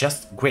been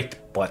just great,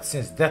 but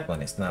since that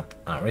one is not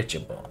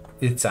unreachable,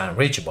 it's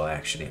unreachable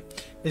actually,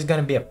 it's going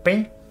to be a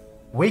pain.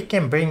 We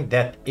can bring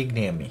that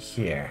ignium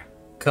here,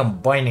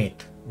 combine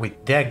it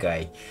with that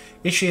guy.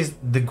 Issue is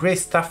the gray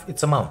stuff,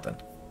 it's a mountain.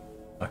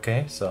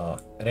 Okay, so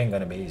it ain't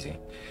gonna be easy.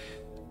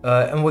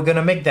 And we're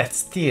gonna make that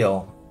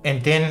steel,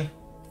 and then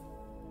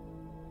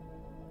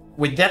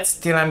with that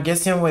steel, I'm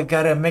guessing we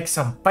gotta make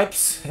some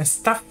pipes and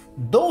stuff.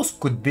 Those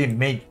could be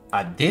made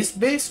at this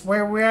base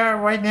where we are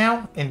right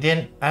now, and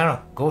then I don't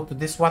know, go to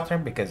this water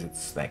because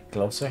it's like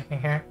closer in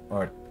here,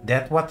 or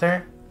that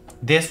water,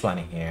 this one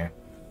here,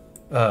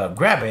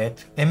 grab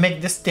it and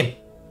make the steam.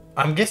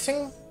 I'm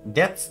guessing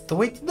that's the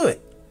way to do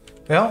it.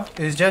 Well,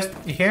 it's just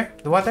here,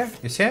 the water,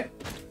 you see it?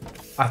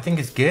 I think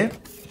it's good.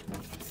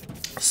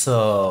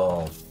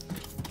 So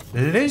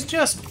let's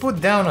just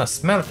put down a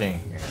smelter in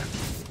here.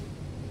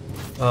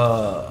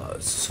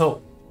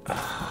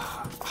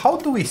 How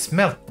do we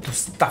smelt two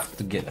stuff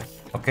together?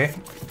 Okay,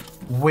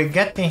 we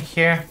get in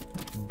here.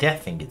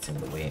 That thing gets in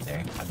the way in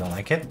there. I don't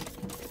like it.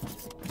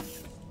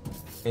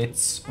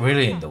 It's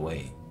really in the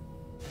way.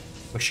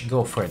 We should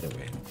go further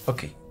away.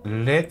 Okay,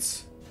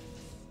 let's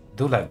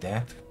do like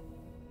that.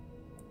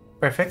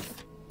 Perfect.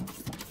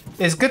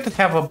 It's good to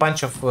have a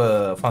bunch of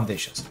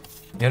foundations.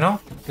 You know,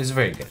 it's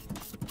very good.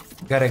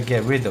 Gotta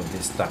get rid of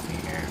this stuff in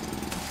here.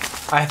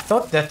 I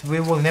thought that we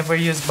will never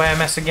use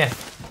biomass again.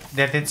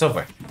 That it's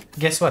over.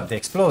 Guess what? The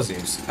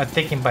explosives are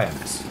taking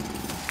biomass.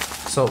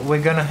 So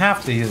we're gonna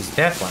have to use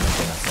that one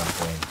again at some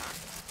point.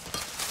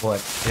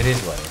 But it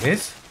is what it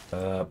is.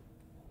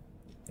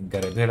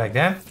 Gotta do it like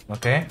that.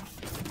 Okay.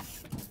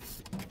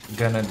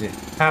 Gonna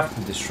have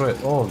to destroy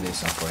all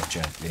this,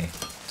 unfortunately.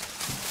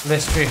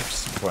 Let's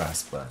drift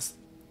brass blast.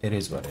 It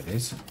is what it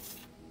is.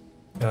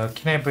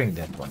 Can I bring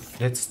that one?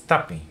 Let's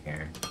stop in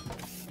here.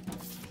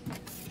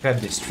 Got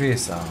this tree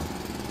sound.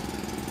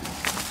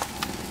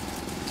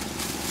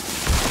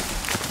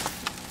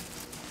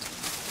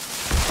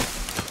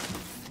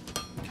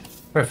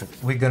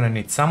 Perfect. We're gonna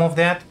need some of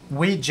that.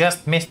 We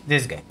just missed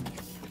this guy.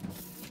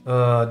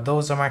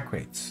 Those are my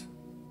crates.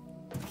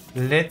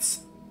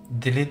 Let's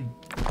delete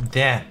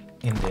that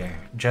in there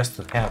just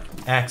to have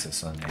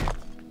access on it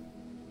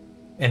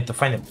and to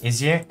find them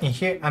easier. In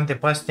here I'm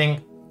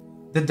depositing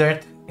the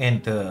dirt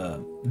and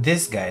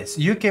these guys.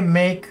 You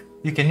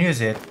can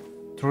use it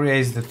to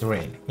raise the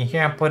terrain. In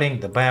here I'm putting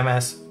the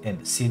biomass and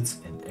the seeds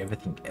and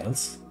everything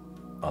else.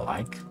 I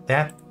like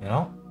that, you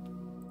know.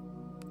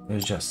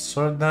 Let's just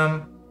sort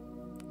them.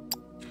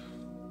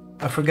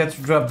 I forgot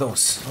to drop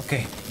those.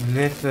 Okay,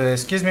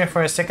 excuse me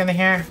for a second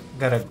here.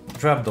 Gotta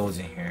drop those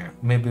in here.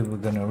 Maybe we're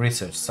gonna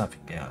research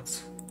something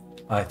else.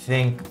 I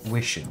think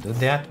we should do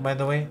that, by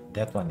the way.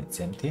 That one is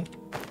empty.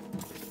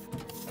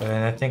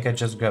 And I think I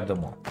just grabbed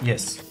them all.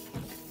 Yes.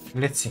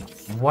 Let's see.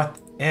 What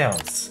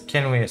else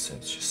can we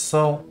research?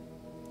 So,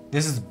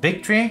 this is a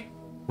big tree.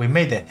 We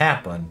made it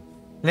happen.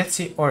 Let's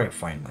see ore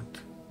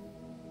refinement.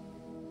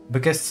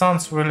 Because it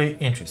sounds really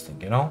interesting,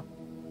 you know?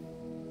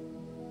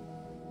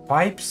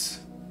 Pipes.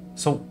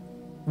 So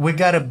we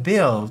gotta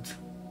build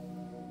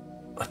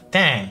a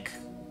tank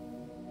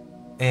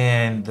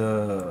and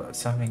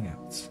something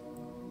else.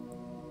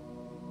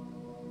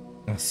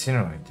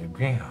 Incinerator,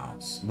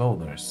 greenhouse,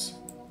 loaders,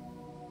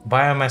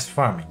 biomass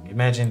farming.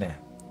 Imagine that.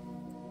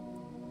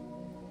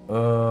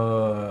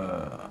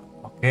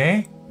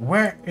 Okay,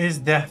 where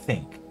is that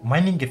thing?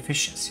 Mining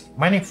efficiency,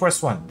 mining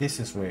force 1. This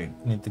is where you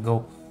need to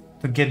go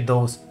to get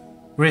those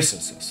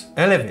resources.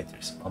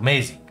 Elevators,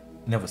 amazing.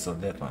 Never saw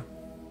that one.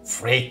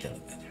 Freight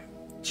elevator.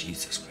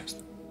 Jesus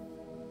Christ.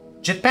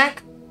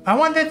 Jetpack? I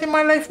want that in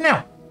my life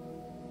now.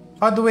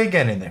 How do we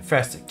get in there?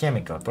 Faster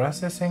chemical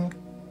processing.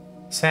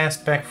 Science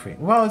pack free.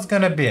 Well, it's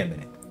gonna be a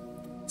minute.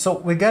 So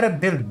we gotta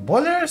build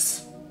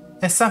boilers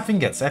and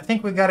something else. I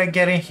think we gotta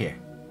get in here.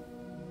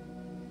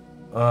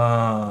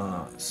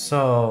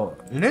 So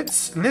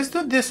let's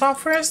do this one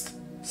first.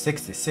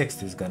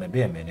 66 is gonna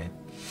be a minute.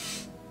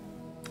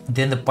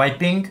 Then the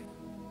piping.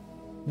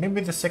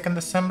 Maybe the second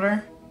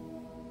assembler.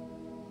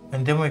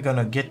 And then we're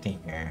gonna get in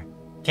here.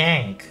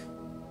 Tank.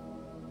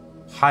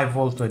 High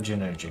voltage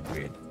energy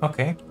grid.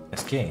 Okay,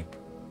 escape.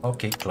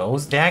 Okay,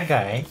 close that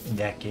guy. In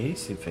that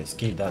case, if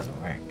escape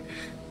doesn't work.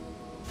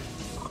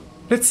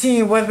 Let's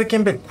see what we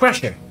can build.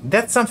 Crusher.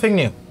 That's something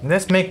new.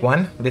 Let's make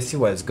one. Let's see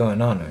what's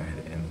going on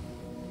with him.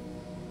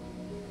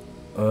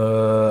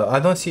 I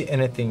don't see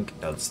anything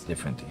else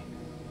differently.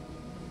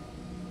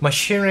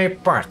 Machinery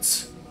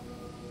parts.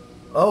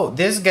 Oh,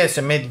 these guys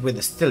are made with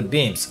the steel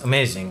beams.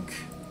 Amazing.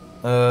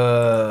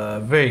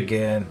 Very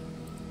good.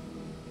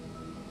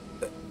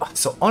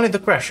 So only the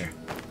crusher.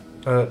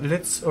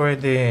 Let's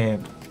already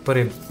put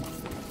it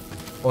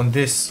on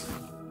this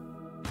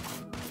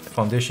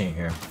foundation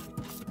here,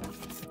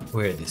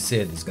 where the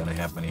seed is gonna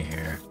happen in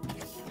here.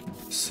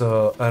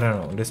 So I don't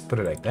know, let's put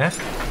it like that.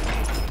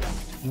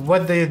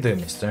 What do you do,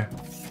 mister?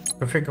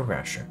 Configure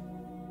crasher.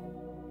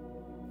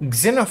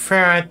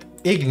 Xenoferrite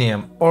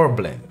ignium ore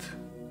blend.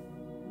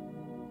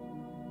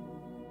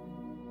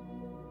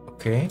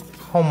 Okay,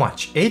 how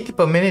much? 80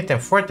 per minute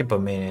and 40 per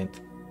minute.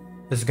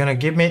 It's gonna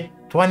give me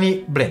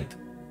 20 blend.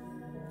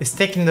 It's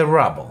taking the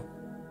rubble.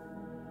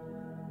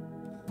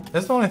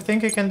 That's the only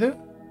thing you can do?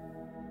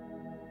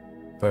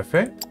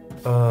 Perfect.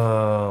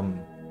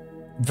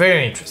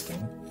 Very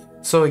interesting.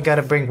 So we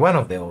gotta bring one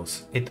of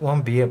those. It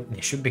won't be an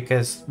issue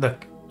because,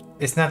 look,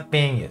 it's not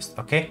being used,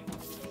 okay?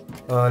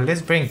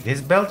 Let's bring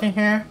this belt in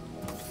here.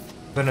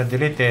 Gonna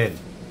delete it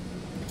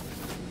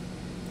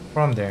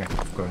from there,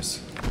 of course.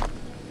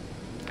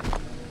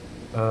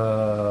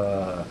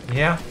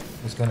 Yeah,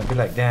 it's gonna be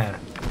like that.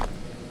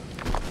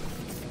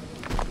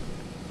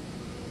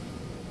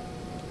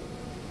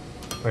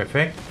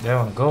 Perfect, that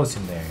one goes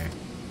in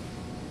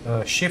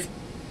there. Shift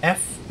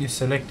F, you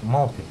select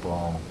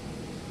multiple.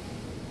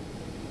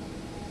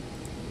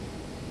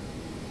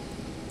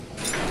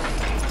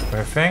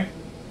 Perfect.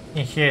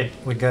 In here,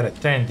 we gotta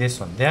turn this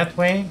one that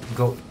way,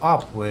 go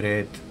up with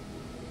it.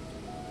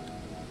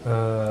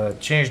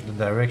 Change the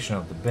direction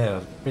of the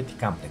belt. Pretty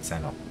complex, I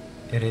know.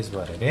 It is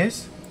what it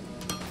is.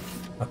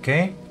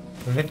 Okay,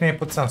 let me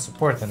put some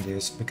support on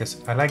this because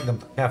I like them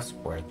to have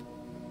support.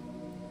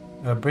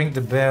 Bring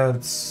the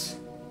belts,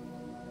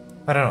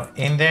 I don't know,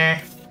 in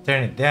there,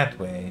 turn it that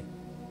way.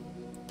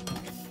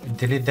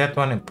 Delete that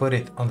one and put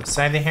it on the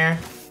side in here.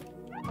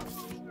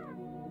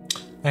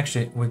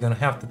 Actually, we're gonna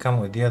have to come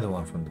with the other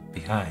one from the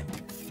behind.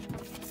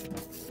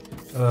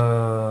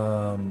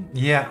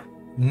 Yeah,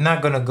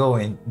 not gonna go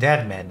in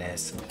that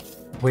madness.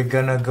 We're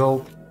gonna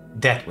go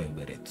that way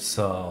with it.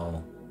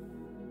 So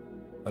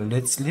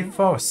let's leave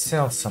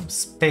ourselves some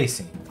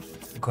spacing.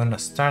 Gonna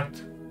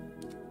start.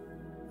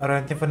 I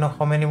don't even know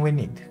how many we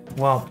need.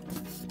 Well,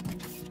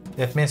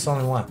 that means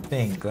only one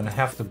thing. Gonna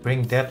have to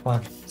bring that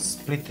one,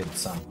 split it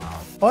somehow.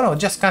 Oh no,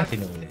 just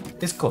continue with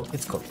it. It's cool,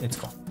 it's cool, it's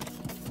cool.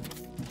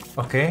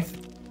 Okay,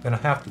 gonna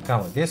have to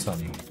come with this one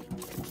here.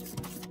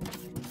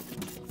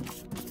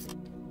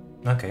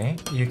 Okay,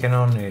 you can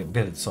only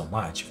build so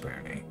much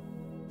apparently.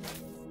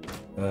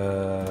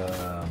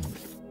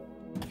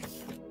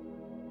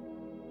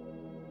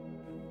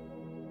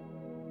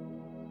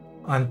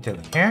 Until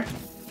here.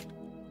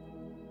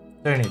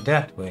 Turn it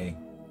that way.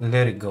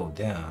 Let it go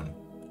down.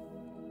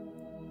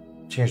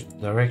 Change the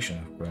direction,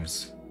 of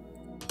course.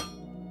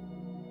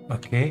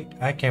 Okay,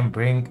 I can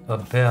bring a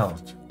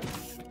belt.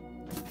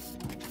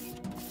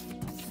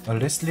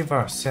 Let's leave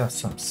ourselves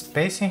some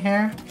space in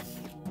here.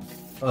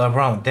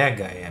 Around that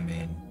guy, I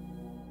mean.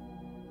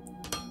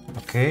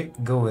 Okay,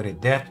 go with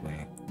it that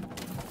way.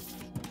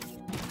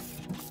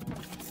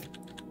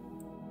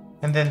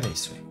 And then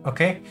this way.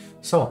 Okay,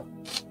 so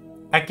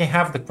I can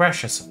have the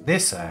crashes on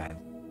this side.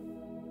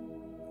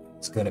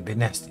 It's gonna be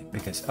nasty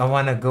because I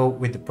wanna go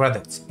with the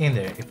products in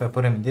there. If I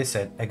put them this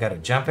side, I gotta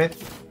jump it.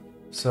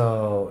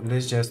 So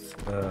let's just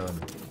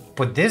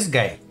put this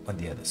guy on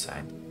the other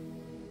side.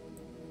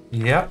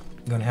 Yep,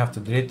 gonna have to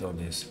delete all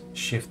this.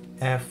 Shift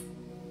F.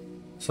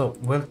 So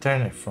we'll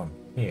turn it from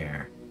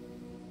here.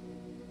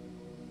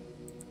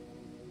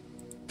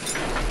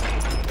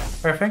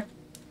 Perfect.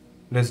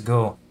 Let's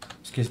go.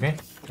 Excuse me,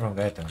 wrong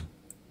item.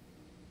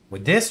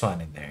 With this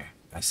one in there,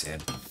 I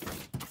said.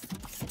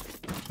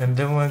 And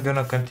then we're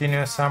gonna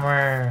continue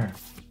somewhere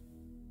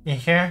in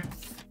here.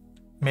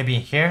 Maybe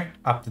in here,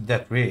 up to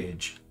that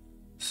ridge.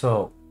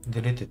 So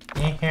delete it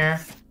in here.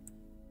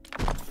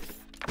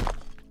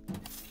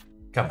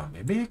 Come on,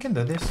 maybe you can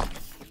do this.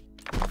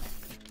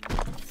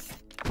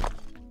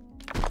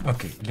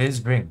 Okay, let's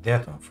bring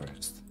that one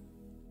first.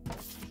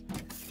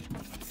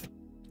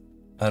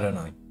 I don't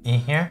know, in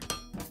here?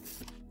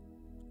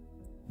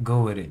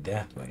 Go with it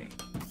that way.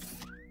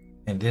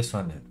 And this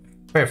one that way.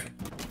 Perfect.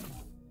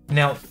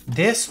 Now,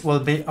 this will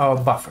be our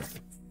buffer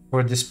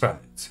for this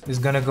product. It's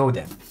gonna go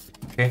down,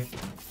 okay?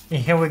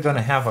 In here, we're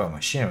gonna have our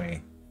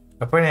machinery.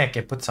 Apparently, I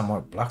can put some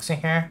more blocks in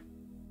here,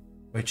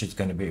 which is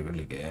gonna be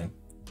really good.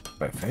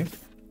 Perfect.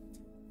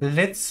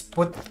 Let's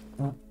put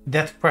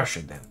that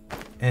pressure then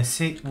and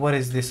see what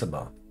is this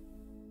about.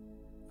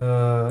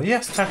 Yeah,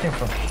 starting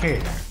from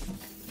here.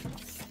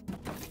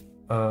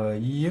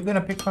 You're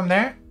gonna pick from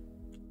there?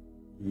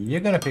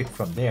 You're gonna pick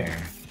from there.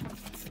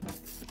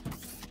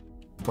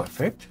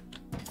 Perfect.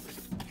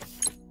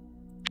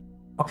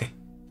 Okay,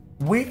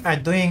 we are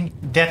doing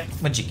that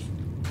magic.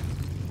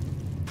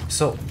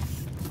 So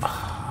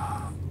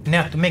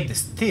now to make the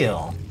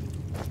steel,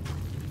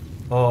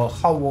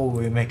 how were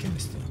we making the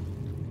steel?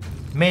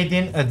 Made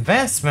in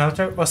advanced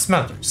smelter or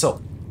smelter.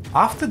 So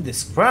after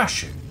this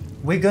crusher,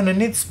 we're gonna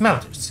need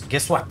smelters.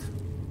 Guess what?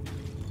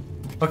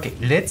 Okay,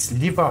 let's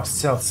leave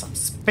ourselves some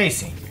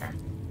space in here.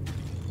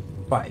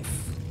 5.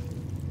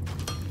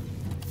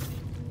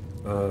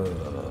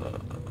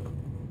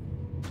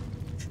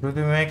 Should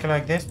we make it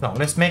like this? No,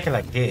 let's make it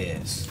like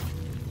this.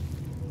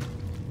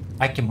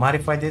 I can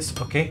modify this.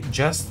 Okay,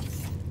 just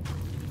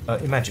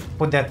imagine,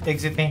 put that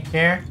exit in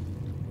here.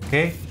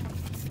 Okay,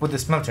 put the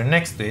smelter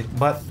next to it,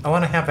 but I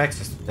want to have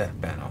access to that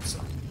pan also.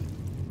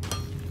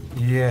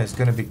 Yeah, it's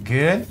gonna be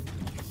good.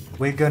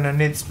 We're gonna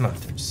need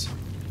smelters.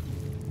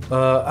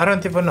 I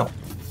don't even know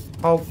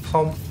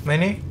how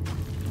many.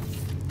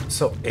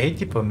 So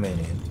 80 per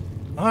minute.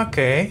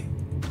 Okay,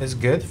 it's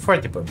good.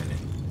 40 per minute.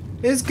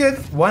 It's good.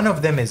 One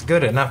of them is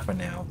good enough for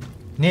now.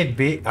 Need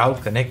be, I'll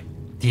connect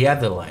the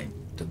other line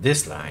to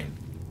this line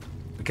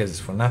because it's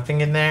for nothing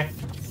in there,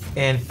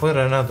 and put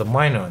another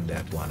miner on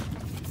that one.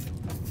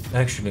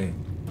 Actually,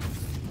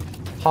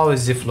 how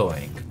is it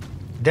flowing?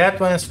 That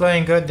one is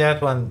flowing good,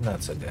 that one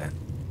not so good.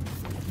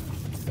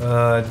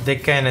 They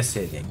kind of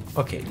sitting.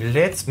 Okay,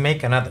 let's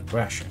make another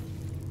crusher.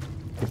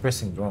 Keep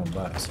pressing the wrong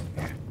buttons in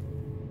here.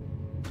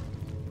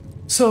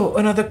 So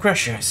another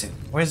crusher, I said.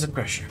 Where's the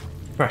crusher?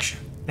 Crusher.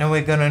 And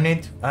we're gonna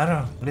need, I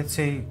don't know, let's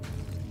say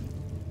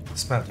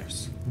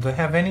smelters. Do I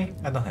have any?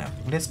 I don't have.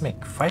 Let's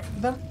make 5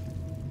 of them.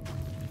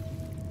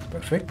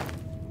 Perfect.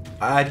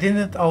 I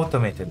didn't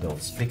automate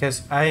those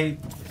because I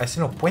see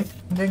no point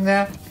in doing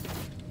that.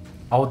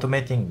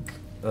 Automating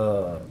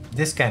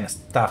this kind of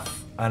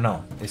stuff, I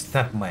know it's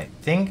not my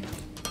thing.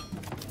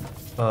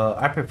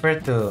 I prefer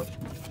to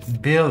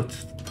build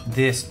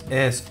this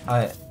as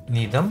I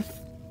need them.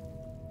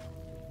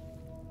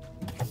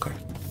 Okay.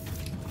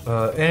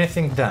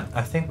 Anything done?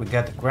 I think we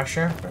got the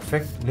crusher.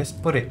 Perfect. Let's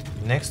put it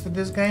next to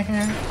this guy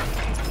here.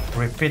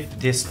 Repeat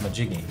this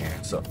majigging here.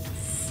 So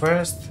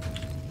first,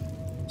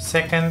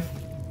 second.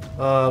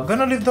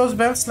 Gonna leave those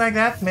belts like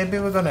that. Maybe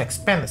we're gonna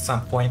expand at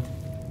some point.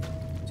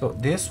 So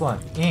this one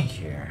in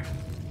here,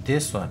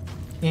 this one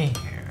in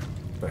here.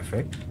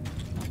 Perfect.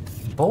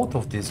 Both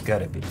of these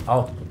gotta be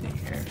output in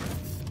here.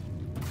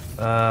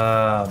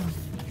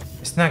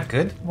 It's not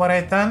good what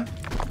I done.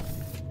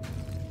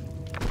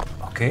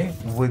 Okay,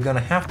 we're gonna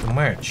have to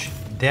merge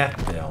that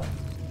bell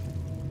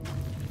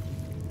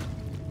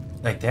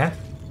like that.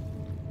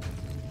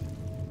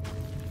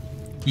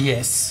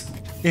 Yes.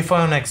 If I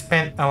wanna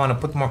expand, I wanna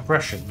put more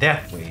pressure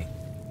that way.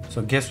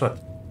 So guess what?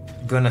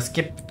 Gonna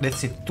skip, let's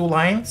say 2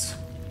 lines,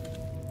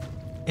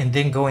 and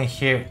then go in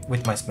here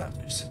with my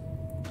smelters.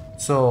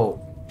 So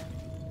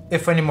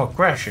if any more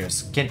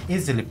crushers, can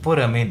easily put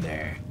them in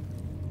there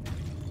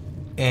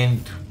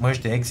and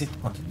merge the exit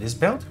onto this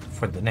belt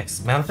for the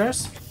next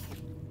smelters.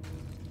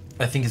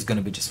 I think it's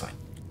gonna be just fine.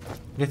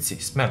 Let's see,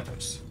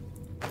 smelters.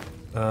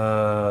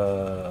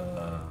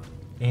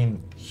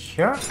 In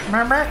here,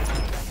 remember?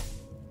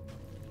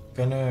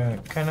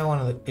 Kinda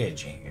on the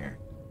edge in here,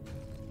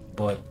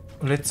 but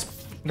let's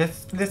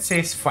say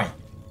it's fine.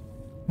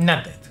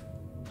 Not that.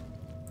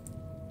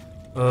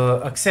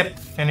 Accept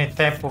any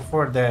type of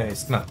ore that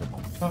is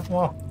smeltable. Oh,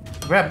 well,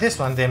 grab this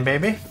one then,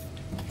 baby.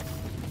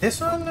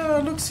 This one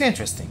looks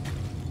interesting.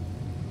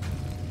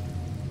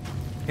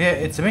 Yeah,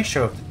 it's a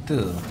mixture of the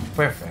two.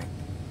 Perfect.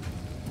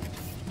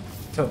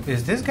 So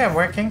is this guy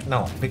working?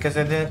 No, because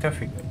I didn't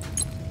configure it.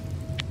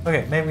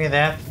 Okay, maybe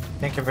that.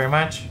 Thank you very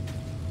much.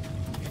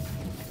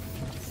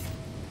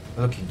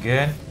 Looking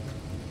good.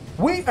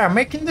 We are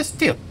making the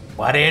steel.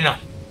 What do you know?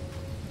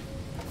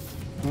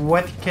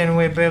 What can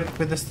we build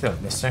with the steel,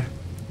 mister?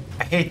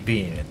 I hate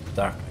being in the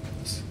dark like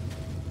this.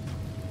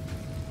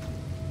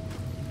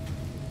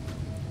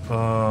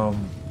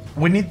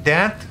 We need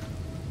that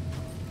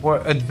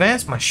for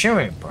advanced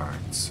machinery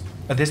parts.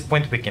 At this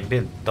point we can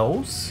build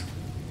those.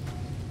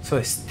 So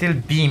a steel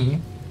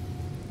beam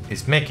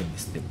is making the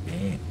steel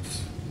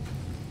beams.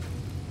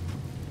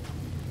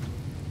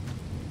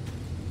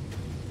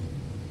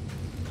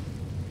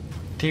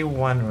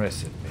 T1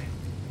 recipe.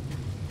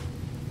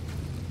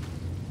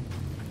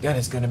 God,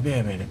 it's gonna be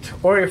a minute.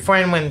 Or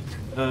refinement,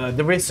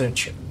 the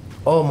research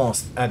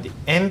almost at the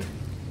end.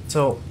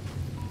 So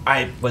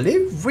I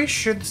believe we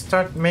should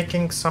start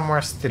making some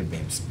more steel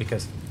beams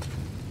because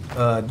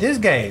this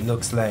guy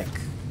looks like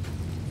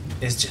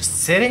is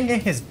just sitting in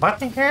his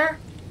butt in here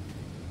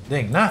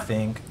doing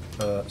nothing.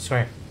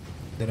 Sorry,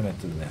 didn't mean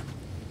to do that.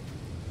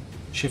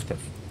 Shift F.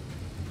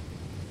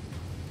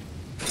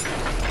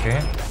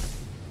 Okay.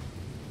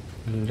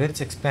 Let's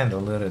expand a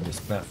little this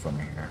platform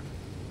here.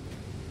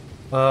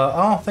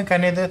 I don't think I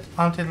need it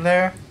until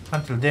there.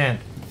 Until then,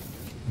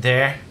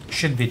 there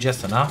should be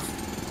just enough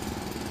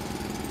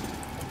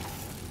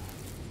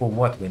for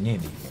what we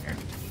need here.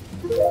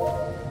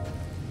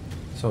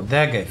 So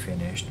that guy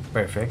finished.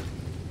 Perfect.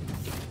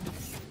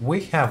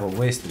 We have a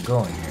ways to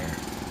go in here.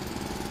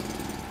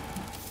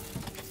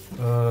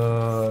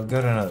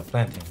 Got another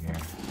plant in here.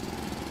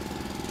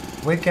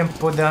 We can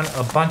put down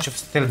a bunch of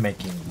steel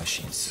making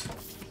machines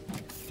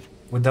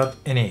without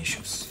any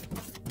issues.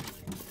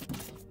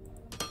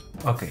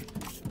 Okay.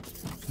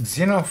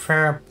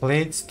 Xenofer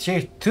plates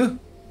tier 2.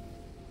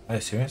 Are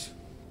you serious?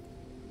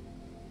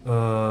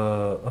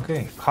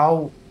 Okay.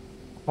 How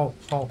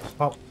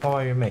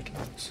are you making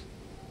this?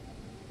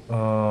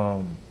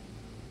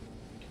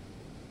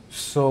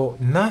 So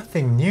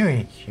nothing new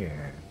in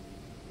here.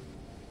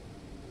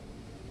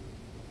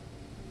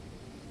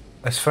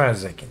 As far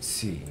as I can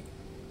see.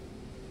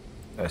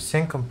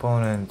 Sync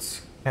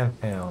components,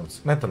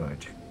 handhelds,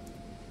 metallurgy.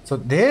 So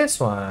this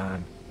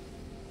one,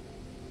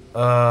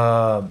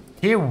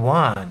 tier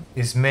 1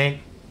 is made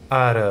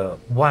out of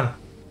 1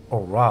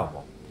 or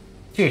rubble.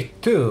 Tier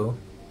 2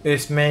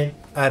 is made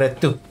out of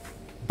 2,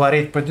 but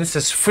it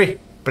produces 3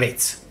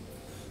 plates.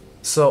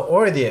 So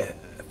already a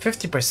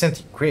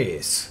 50%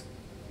 increase.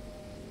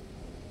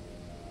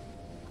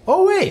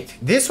 Oh wait,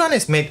 this one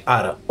is made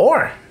out of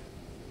ore,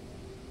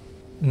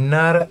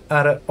 not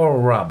out of ore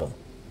rubble.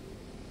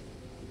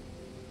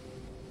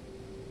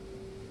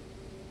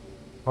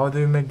 How do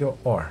you make the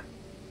ore?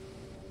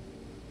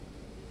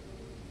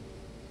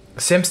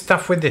 Same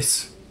stuff with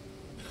this.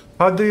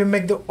 How do you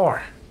make the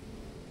ore?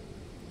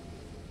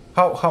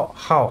 How?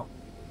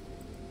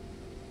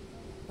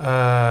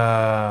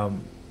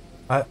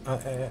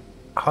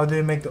 How do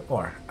you make the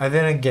ore? I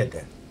didn't get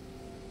that.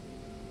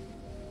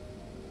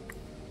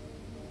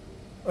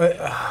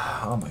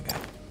 Oh my god,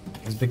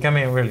 it's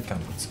becoming really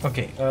complex.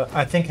 Okay,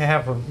 I think I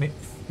have a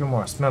few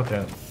more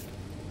smelters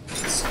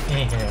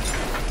in here.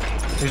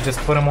 We just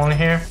put them on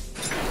here.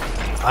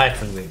 I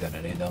think we're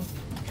gonna need them.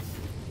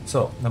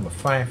 So number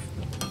 5,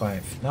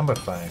 number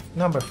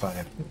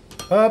 5.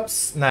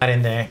 Oops, not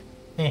in there.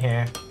 In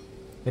here.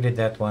 We did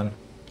that one.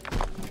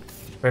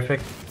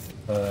 Perfect.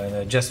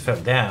 It just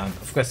fell down.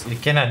 Of course, you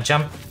cannot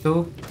jump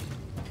to.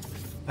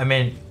 I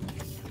mean,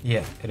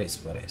 yeah, it is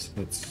what it is.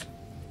 It's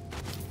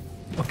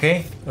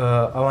okay.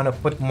 I want to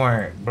put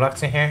more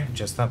blocks in here.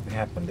 Just not to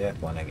happen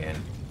that one again.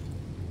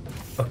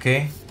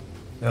 Okay.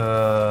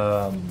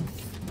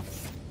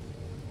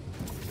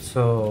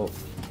 So,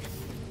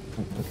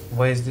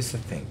 why is this a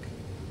thing?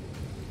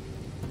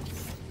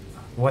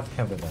 What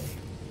have I done here?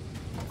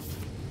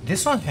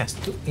 This one has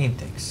 2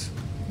 intakes.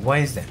 Why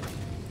is that?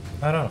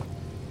 I don't know.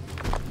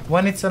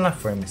 One is enough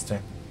for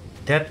mister.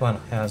 That one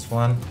has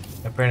 1.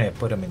 Apparently I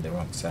put them in the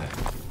wrong side.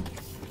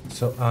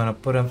 So I want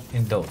to put them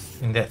in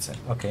that side.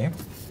 Okay.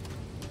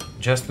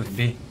 Just to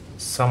be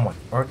somewhat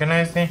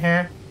organized in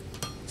here.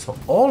 So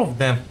all of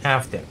them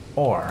have their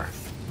ore.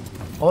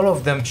 All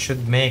of them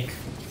should make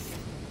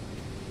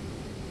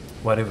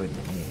whatever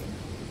they need.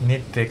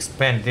 Need to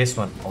expand this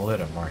one a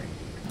little more.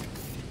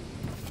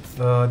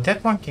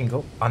 That one can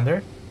go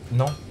under?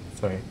 No,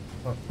 sorry.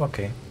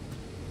 Okay,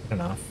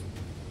 enough.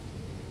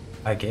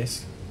 I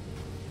guess.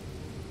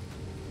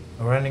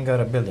 I'm running out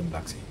of building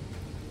blocks here.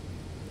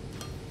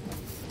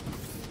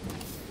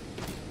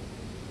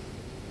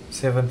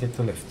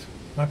 72 left.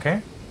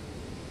 Okay.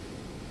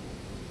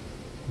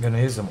 I'm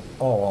gonna use them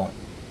all.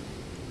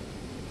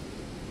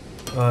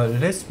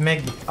 Let's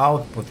make the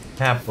output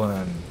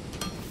happen.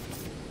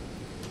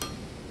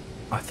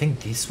 I think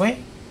this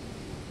way.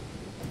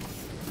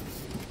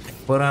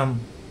 Put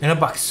them in a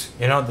box.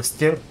 You know, the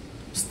steel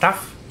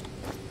stuff.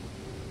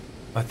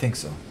 I think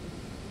so.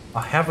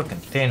 I have a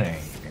container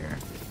here.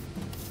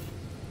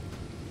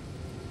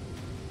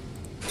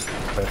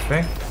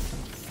 Perfect.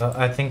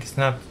 I think it's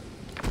not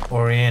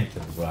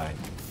oriented right.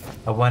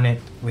 I want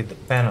it with the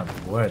panel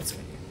words.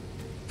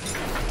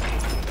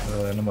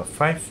 Number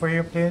 5 for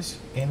you, please.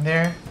 In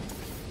there.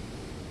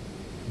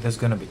 There's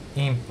gonna be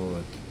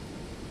input.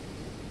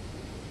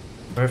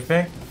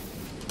 Perfect.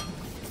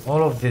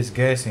 All of these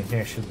guys in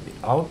here should be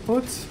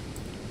outputs.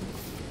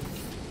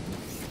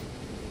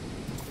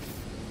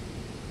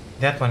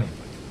 That one input.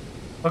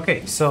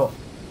 Okay, so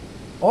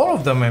all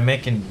of them are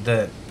making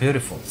the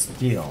beautiful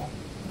steel.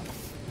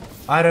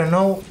 I don't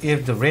know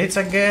if the rates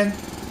are good.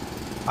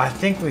 I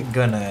think we're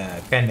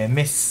gonna kinda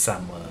miss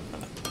some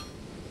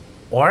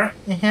ore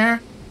in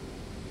here.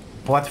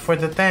 But for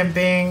the time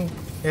being,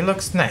 it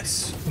looks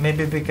nice.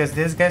 Maybe because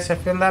these guys are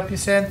filled up, you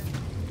said?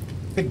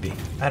 Could be.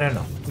 I don't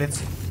know. Let's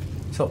see.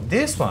 So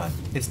this one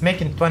is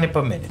making 20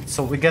 per minute.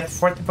 So we got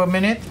 40 per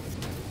minute.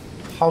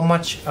 How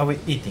much are we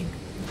eating?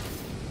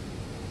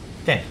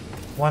 10.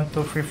 1,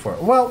 2, 3, 4.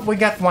 Well, we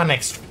got 1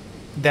 extra.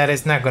 That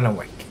is not gonna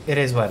work. It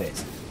is what it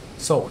is.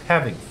 So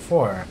having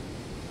 4,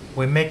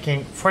 we're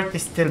making 40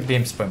 steel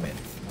beams per minute.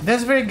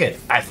 That's very good,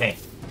 I think.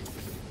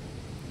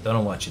 Don't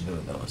know what you do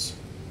with those.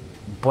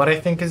 But I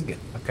think it's good,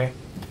 okay?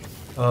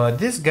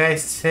 This guy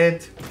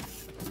said,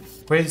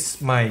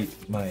 where's my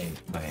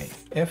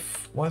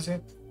F, was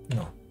it?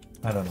 No,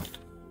 I don't know.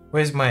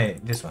 Where's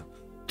this one?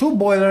 2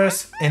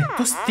 boilers and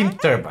 2 steam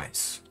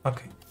turbines.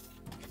 Okay.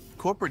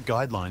 Corporate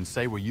guidelines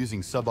say we're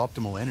using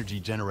suboptimal energy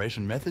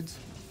generation methods.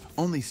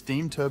 Only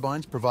steam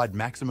turbines provide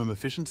maximum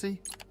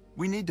efficiency.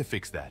 We need to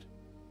fix that.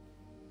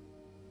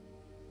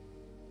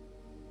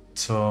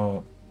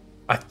 So,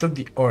 I took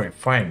the ore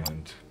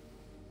refinement.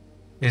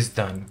 It's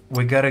done.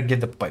 We gotta get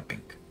the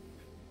piping.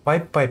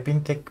 Pipe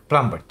intake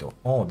plumber 2.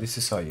 Oh, this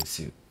is how you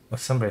see.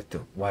 Assembler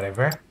 2.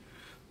 Whatever.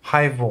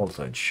 High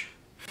voltage.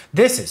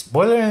 This is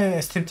boiler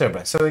and steam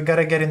turbine. So we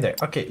gotta get in there.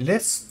 Okay,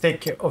 let's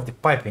take care of the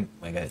piping.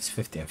 Oh my god, it's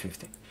 50 and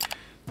 50.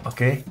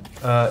 Okay.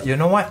 You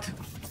know what?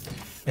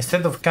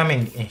 Instead of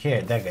coming in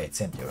here, that guy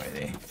is empty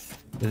already.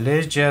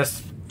 Let's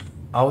just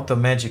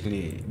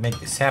auto-magically make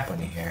this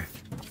happen in here.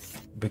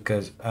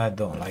 Because I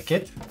don't like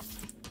it.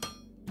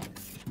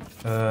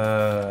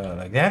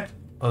 Like that.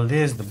 at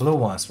least the blue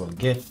ones will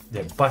get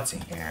their butts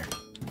in here.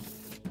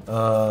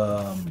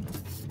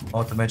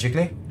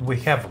 Automatically, we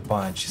have a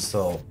bunch,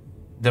 so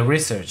the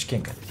research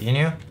can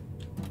continue.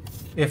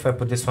 If I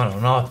put this one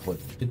on output,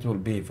 it will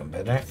be even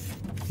better.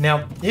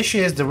 Now, issue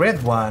is the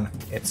red one,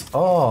 it's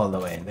all the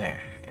way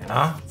there, you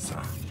know? So,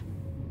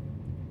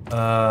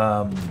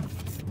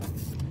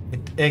 it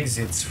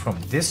exits from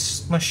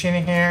this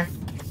machine here.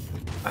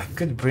 I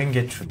could bring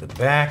it to the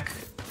back,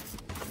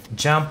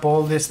 jump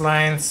all these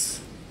lines.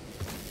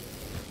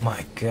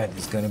 My god,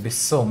 it's gonna be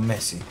so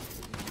messy.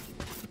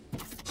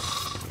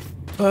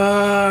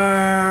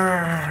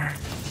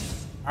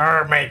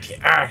 Matey.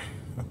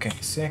 Okay,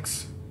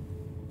 6.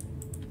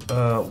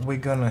 We're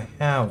gonna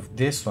have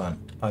this one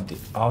at the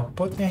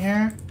output in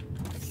here.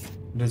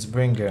 Let's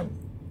bring it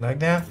like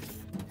that.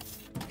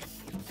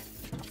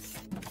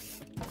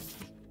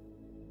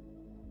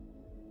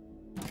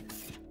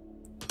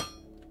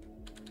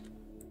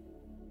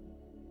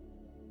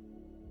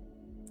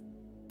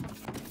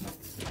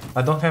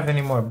 I don't have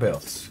any more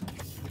bills.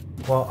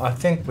 Well, I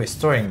think we're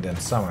storing them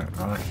somewhere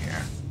around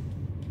here.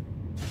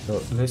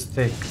 So let's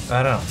take,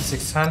 I don't know,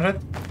 600.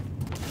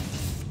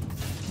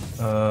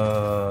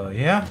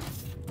 Yeah.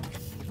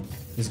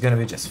 It's gonna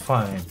be just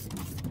fine.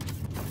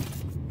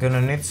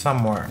 Gonna need some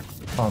more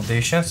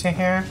foundations in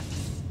here.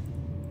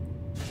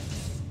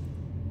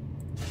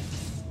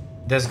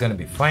 That's gonna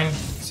be fine.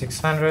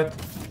 600.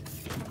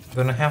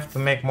 Gonna have to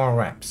make more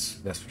ramps,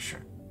 that's for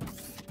sure.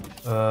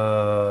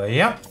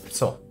 Yeah.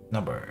 So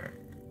number.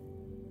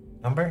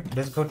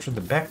 Let's go through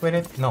the back with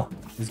it. No,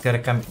 it's gotta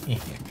come in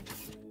here.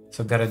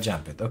 So gotta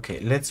jump it. Okay,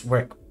 let's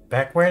work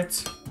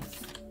backwards.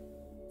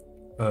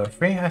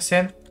 3, I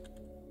said.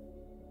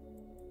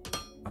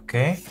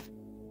 Okay.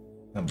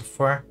 Number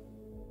 4.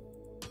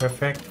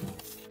 Perfect.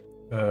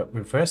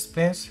 Reverse,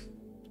 please.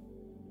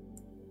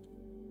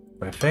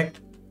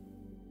 Perfect.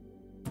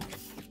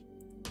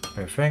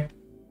 Perfect.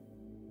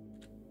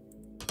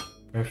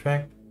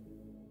 Perfect.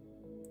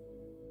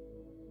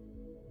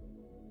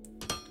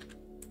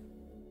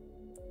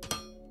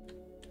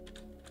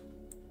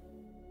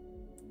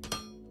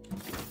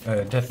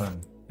 That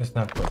one is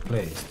not quite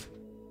placed.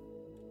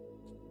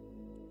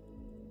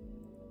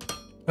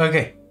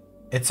 Okay,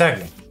 it's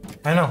ugly.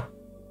 I know.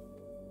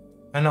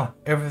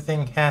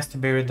 Everything has to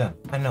be redone.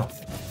 I know.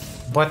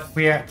 But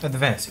we are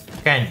advancing.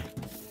 Kinda.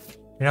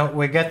 You know,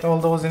 we got all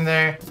those in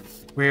there.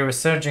 We're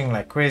researching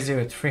like crazy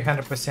with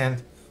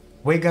 300%.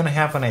 We're gonna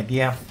have an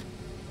idea.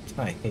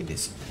 I hate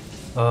this.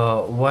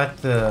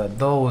 What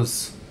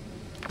those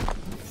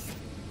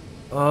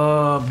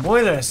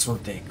boilers will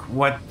take.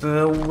 What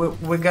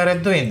we gotta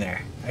do in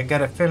there. I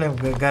got a feeling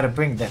we gotta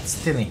bring that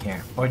still in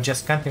here. Or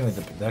just continue with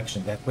the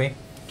production that way.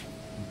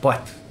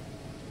 But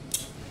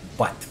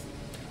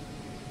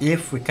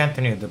if we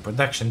continue the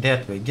production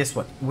that way, guess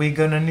what? We're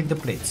gonna need the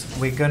plates.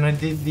 We're gonna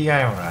need the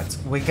iron rods.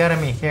 We got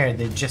them in here.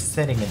 They're just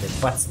sitting in the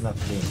butts not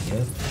being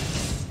used.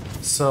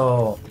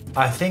 So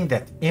I think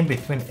that in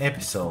between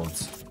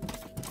episodes,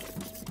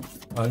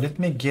 let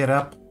me get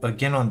up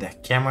again on the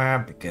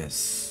camera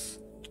because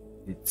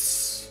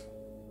it's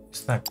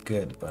not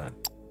good, but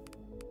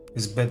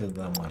it's better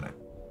than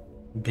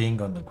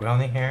being on the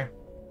ground in here.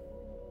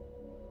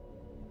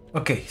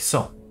 Okay,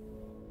 so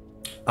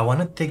I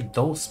want to take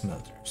those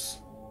smelters,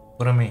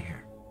 put them in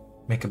here,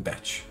 make a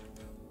batch.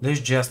 Let's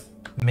just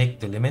make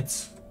the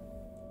limits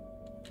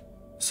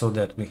so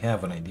that we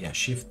have an idea.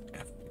 Shift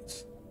F,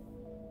 please.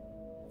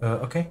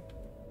 Okay.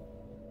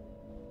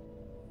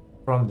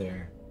 From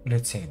there,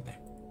 let's see in there.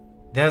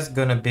 There's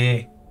gonna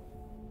be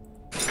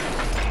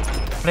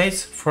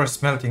place for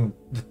smelting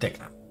the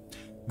Techno.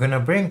 Gonna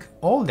bring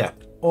all that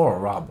ore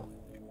rubble.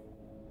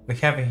 We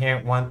have in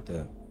here 1,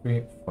 2,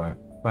 3, 4,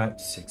 5,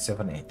 6,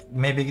 7, 8.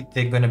 Maybe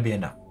they're gonna be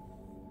enough.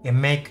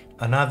 And make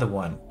another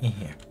one in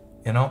here.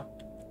 You know,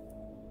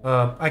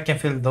 I can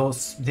fill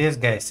these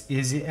guys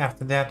easy.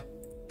 After that,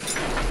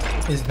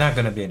 it's not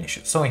gonna be an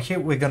issue. So in here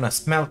we're gonna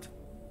smelt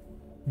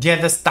the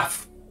other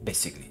stuff,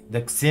 basically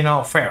the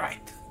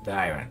xenoferrite, the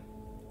iron.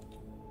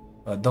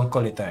 Don't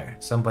call it iron.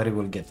 Somebody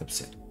will get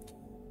upset.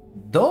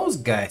 Those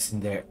guys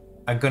in there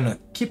are gonna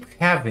keep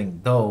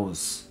having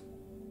those.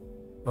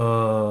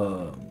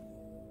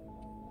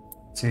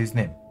 What's his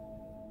name?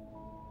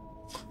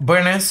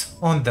 Burners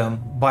on them,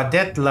 but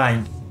that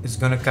line is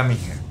gonna come in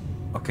here.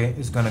 Okay,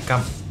 it's gonna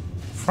come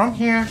from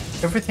here.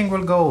 Everything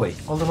will go away,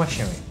 all the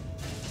machinery.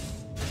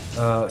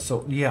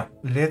 So yeah,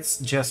 let's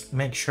just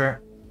make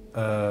sure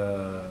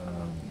I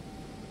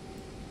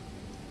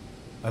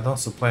don't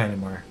supply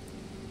anymore.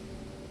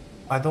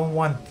 I don't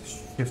want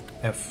Shift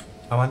F.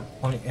 I want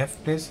only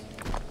F, please.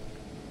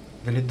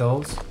 Delete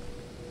those.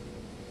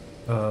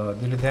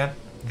 Delete that.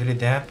 Delete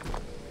that.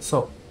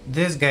 So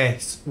these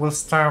guys will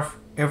starve.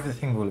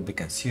 Everything will be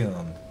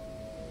consumed.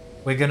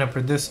 We're gonna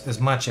produce as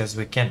much as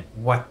we can,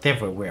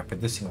 whatever we are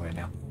producing right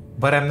now.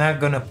 But I'm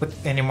not gonna put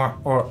any more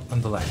ore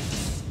on the line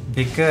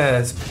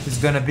because it's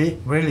gonna be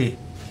really,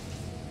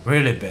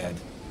 really bad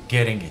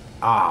getting it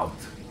out.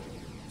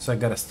 So I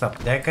gotta stop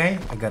that guy.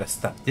 I gotta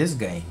stop this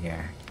guy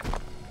here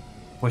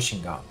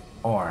pushing out.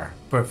 or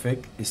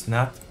perfect. It's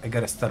not, I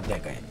gotta stop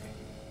that guy.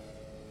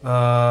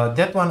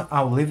 That one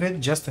I'll leave it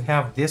just to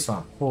have this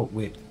one full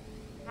with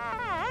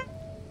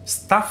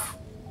stuff.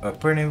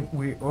 Apparently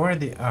we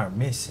already are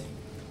missing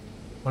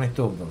only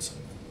 2 of those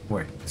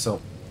work,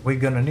 so we're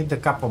gonna need a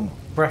couple more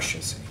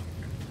brushes.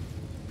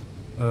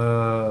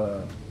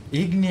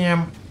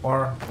 Ignium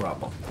or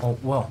rubble. Oh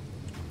well,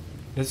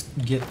 let's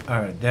get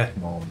our that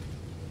mode.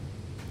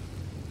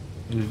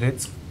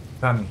 Let's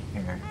come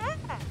here.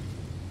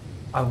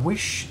 I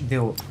wish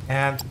they'll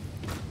add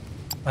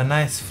a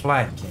nice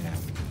flight cam,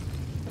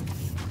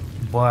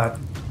 but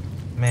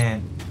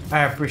man,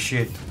 I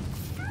appreciate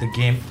the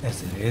game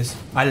as it is.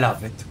 I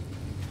love it.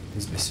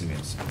 Let's be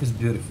serious. It's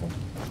beautiful.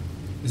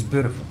 It's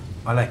beautiful.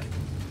 I like it.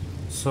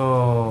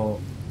 So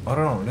I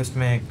don't know. Let's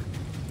make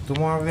 2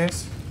 more of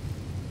this.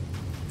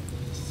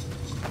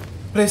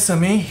 Place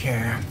some in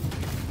here.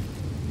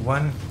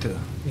 1, 2.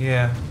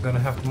 Yeah, gonna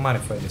have to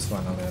modify this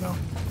one a little.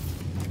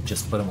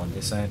 Just put them on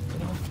this side, you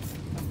know.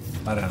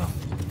 I don't know.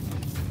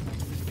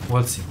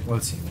 We'll see. We'll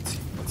see. We'll see.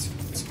 We'll see.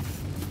 We'll see.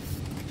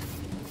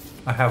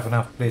 I have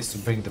enough place to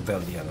bring the bell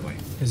the other way.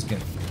 It's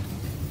good.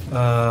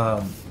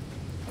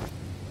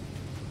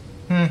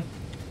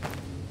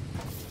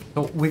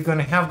 So we're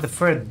gonna have the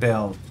third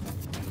belt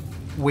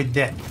with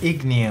that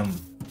ignium.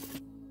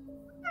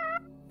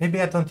 Maybe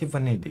I don't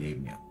even need the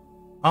ignium.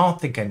 I don't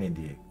think I need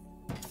the ignium.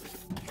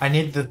 I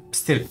need the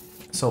steel.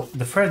 So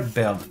the third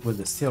belt with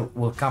the steel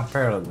will come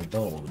parallel with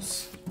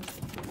those.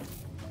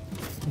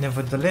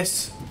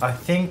 Nevertheless, I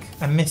think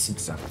I'm missing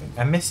something.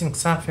 I'm missing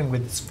something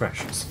with these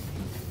pressures.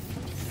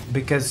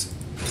 Because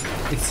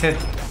it said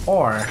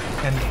ore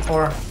and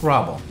ore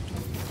rubble.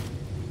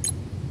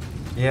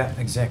 Yeah,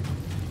 exactly.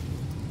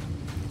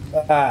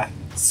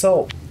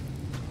 So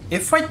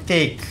if I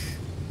take,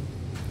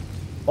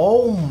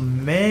 oh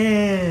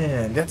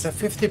man, that's a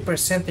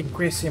 50%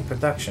 increase in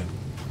production.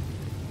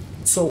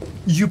 So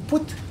you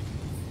put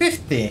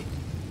 50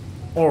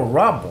 or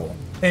rubble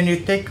and you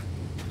take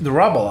the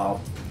rubble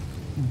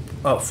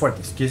out, 40,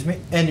 excuse me,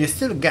 and you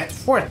still get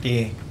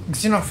 40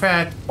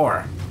 xenoferrite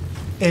ore.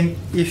 And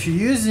if you're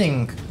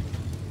using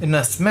in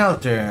a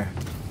smelter,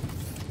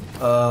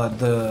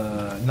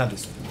 not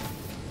this one,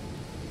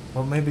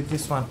 or maybe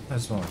this one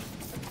as well.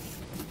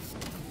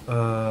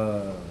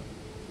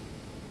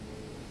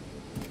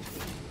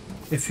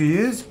 If you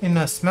use in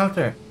a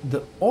smelter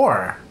the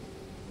ore,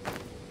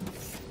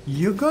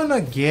 you're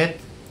gonna get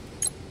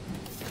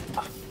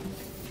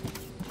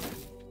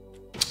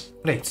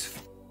plates,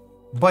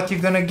 but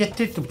you're gonna get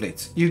 2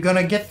 plates. You're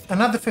gonna get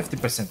another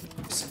 50%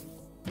 increase.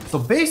 So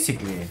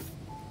basically,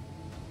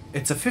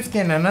 it's a 50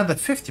 and another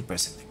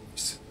 50%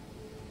 increase.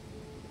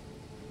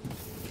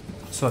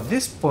 So at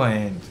this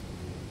point,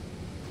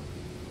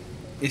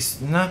 it's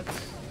not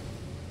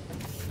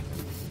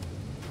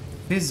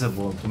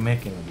feasible to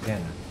make it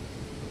again.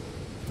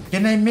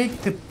 Can I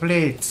make the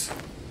plates,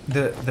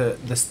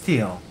 the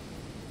steel?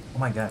 Oh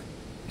my god,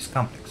 it's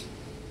complex.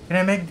 Can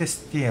I make the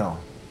steel?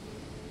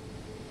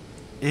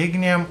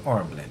 Ignium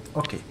ore blend.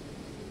 Okay.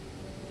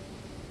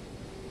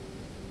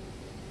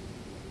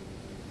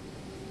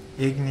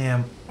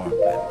 Ignium ore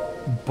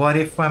blend. But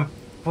if I'm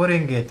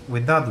putting it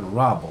without the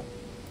rubble,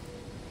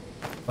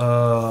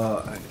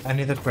 I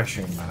need a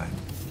pressure in my line.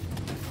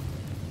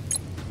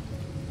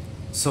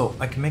 So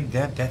I can make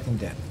that, that, and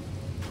that.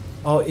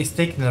 Oh, it's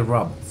taking the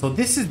rubble. So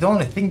this is the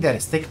only thing that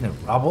is taking the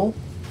rubble.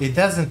 It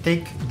doesn't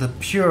take the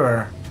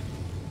pure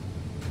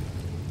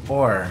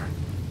ore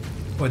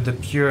or the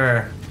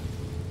pure.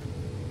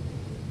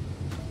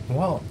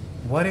 Well,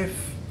 what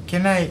if,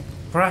 can I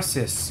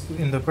process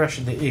in the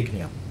pressure the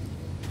ignium?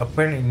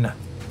 Apparently not.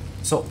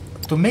 So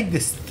to make the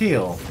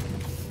steel,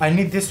 I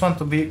need this one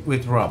to be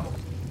with rubble.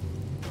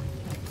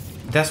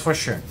 That's for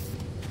sure.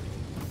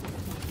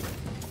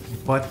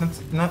 But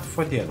not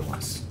for the other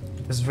ones.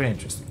 That's very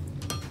interesting.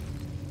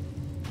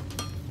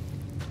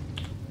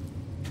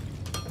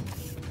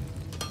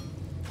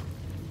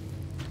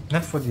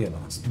 Not for the other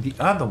ones. The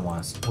other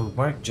ones will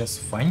work just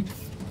fine.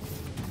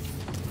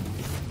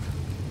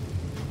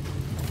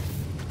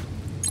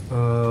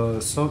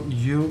 So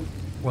you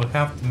will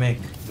have to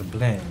make the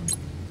blend.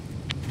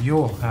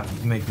 You'll have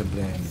to make the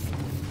blend.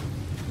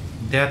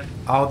 That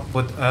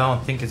output, I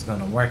don't think it's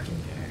gonna work in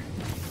there.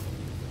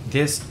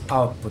 This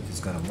output is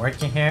gonna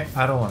work in here.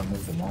 I don't want to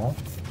move them all,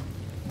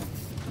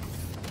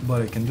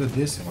 but I can do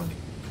this only.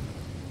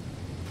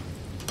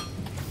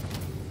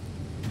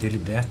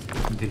 Delete that.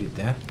 Delete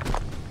that.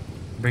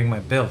 Bring my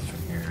build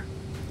from here.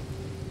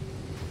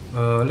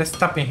 Let's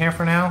stop in here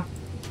for now.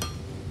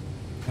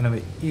 Gonna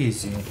be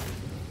easy.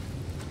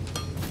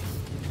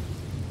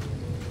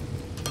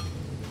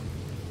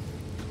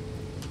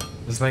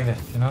 Just like that,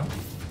 you know?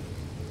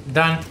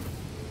 Done.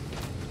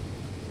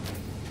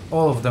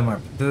 All of them are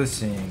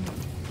producing.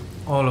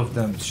 All of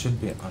them should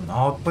be on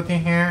output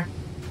in here.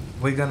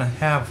 We're gonna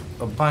have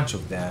a bunch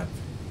of that.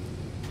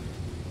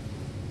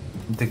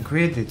 The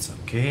grid, it's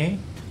okay.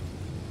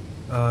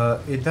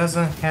 It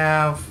doesn't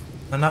have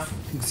enough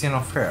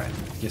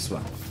xenoferrite. Guess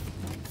what?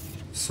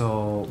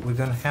 So we're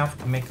gonna have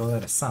to make a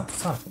little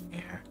something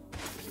here.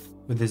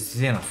 with the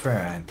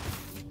xenoferrite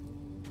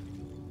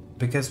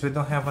because we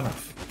don't have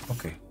enough.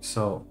 Okay,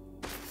 so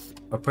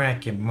apparently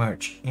I can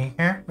merge in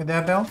here with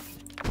that bell.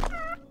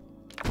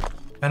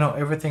 I know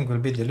everything will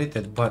be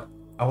deleted, but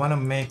I want to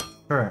make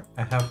sure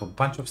I have a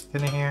bunch of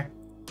steel in here.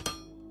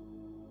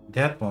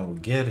 That one will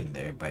get in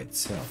there by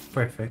itself.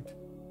 Perfect.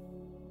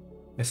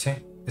 You see?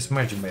 It's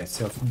merging by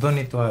itself. Don't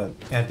need to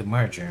add the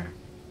merger.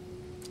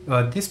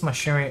 This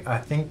machinery, I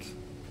think,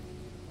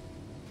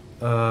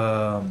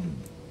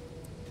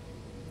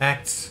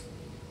 acts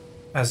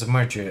as a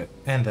merger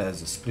and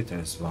as a splitter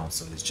as well.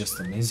 So it's just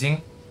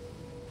amazing.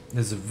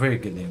 There's a very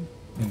good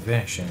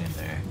invention in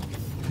there.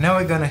 Now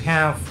we're gonna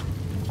have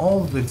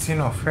all the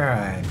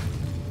xenoferrite.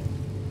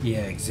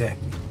 Yeah,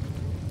 exactly.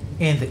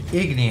 And the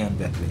ignium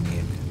that we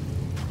need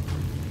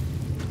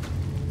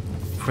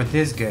for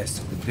these guys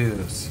to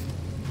produce.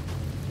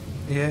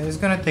 Yeah, it's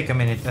gonna take a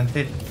minute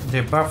until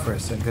their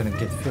buffers are gonna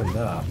get filled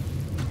up.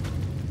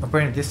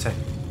 Apparently this side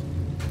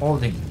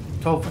holding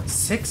 12 and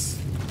 6.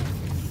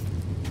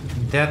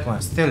 That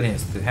one still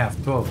needs to have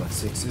 12 and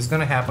 6. It's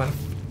gonna happen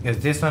because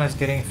this one is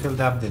getting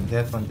filled up, then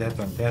that one, that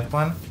one, that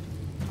one.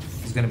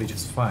 It's gonna be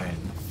just fine.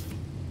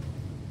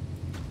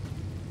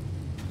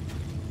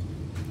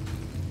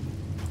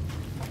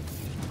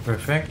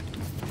 Perfect.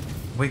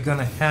 We're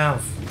gonna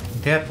have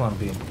that one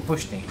being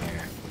pushed in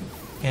here,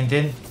 and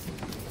then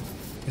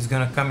it's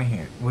gonna come in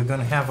here. We're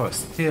gonna have our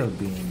steel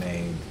being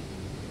made,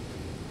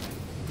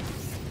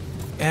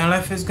 and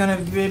life is gonna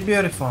be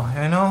beautiful,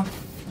 you know.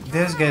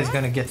 This guy's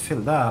gonna get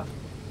filled up.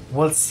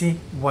 We'll see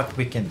what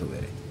we can do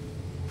with it.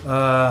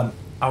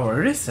 Our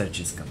research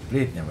is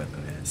complete,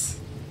 nevertheless.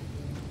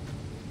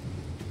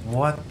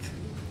 What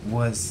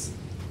was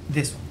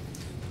this one?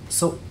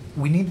 So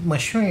we need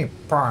machinery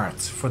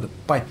parts for the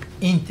pipe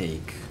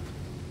intake.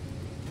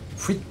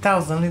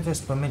 3,000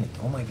 liters per minute.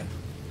 Oh my god.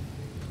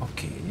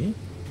 Okay.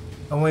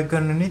 And we're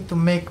gonna need to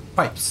make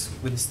pipes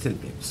with steel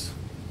beams.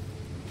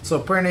 So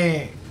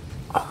apparently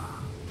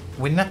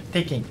we're not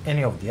taking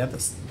any of the other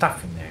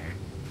stuff in there,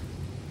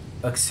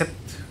 except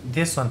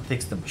this one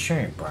takes the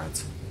machinery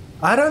parts.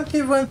 I don't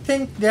even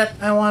think that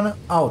I wanna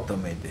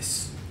automate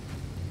this.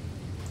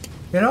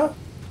 You know?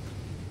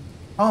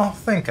 I don't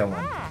think I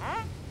want.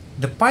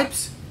 The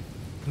pipes,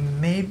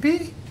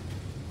 maybe?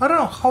 I don't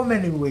know how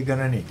many we're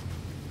gonna need.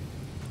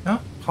 No?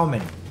 How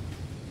many?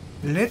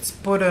 Let's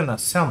put an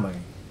assembly.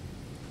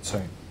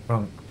 Sorry,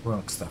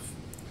 wrong stuff.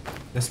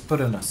 Let's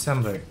put an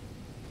assembly.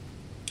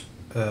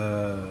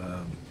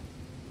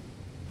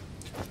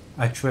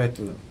 I try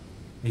to,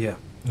 yeah,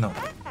 no,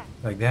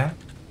 like that.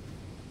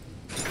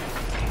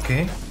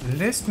 Okay,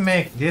 let's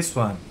make this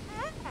one.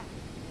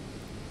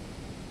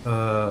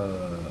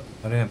 I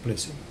didn't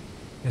place it,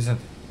 isn't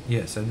it?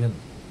 Yes, I didn't.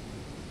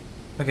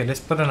 Okay, let's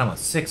put a number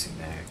 6 in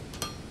there.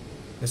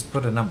 Let's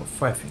put a number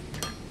 5 in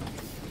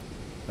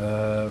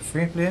here.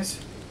 3, please.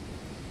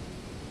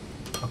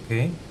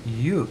 Okay,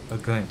 you are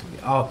going to be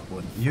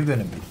output. You're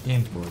gonna be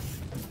input.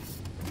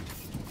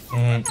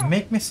 And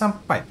make me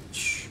some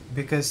pipes,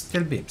 because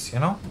steel beams, you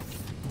know.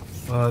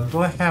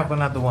 Do I have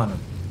another one?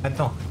 I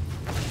don't.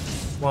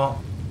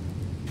 Well,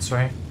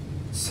 sorry.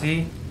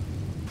 See,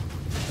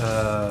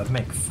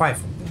 make 5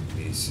 of them,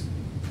 please.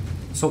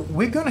 So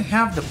we're gonna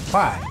have the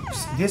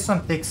pipes. This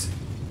one takes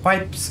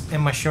pipes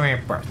and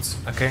machinery parts.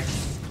 Okay,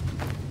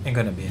 ain't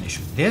gonna be an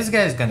issue. This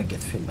guy is gonna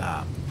get filled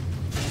up.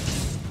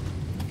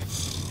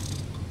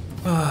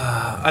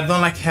 I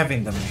don't like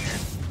having them here.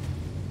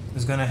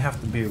 It's gonna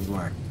have to be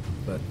reworked,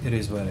 but it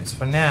is what it is.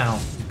 For now,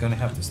 you're gonna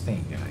have to stay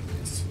here like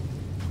this.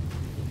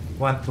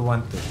 1, 2,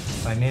 1, 2.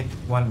 I need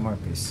one more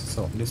piece,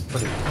 so let's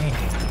put it in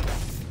here.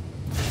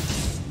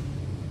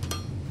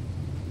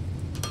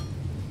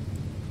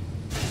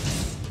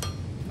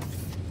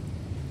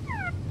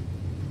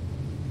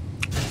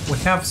 We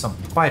have some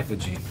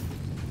B.I.G.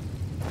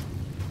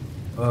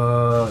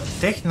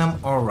 Technum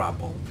or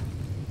rubble.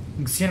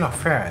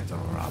 Xenoferrite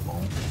or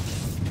rubble.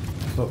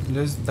 So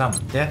let's dump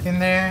that in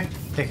there.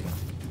 Technum.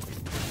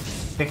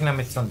 Technum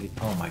it's on the,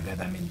 oh my god,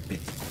 I'm in bit.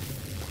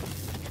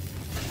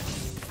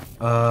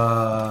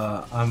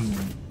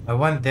 I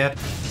want that.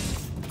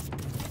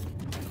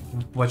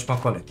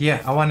 Whatchamacallit?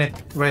 Yeah, I want it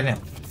right now.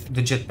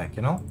 The jetpack,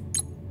 you know?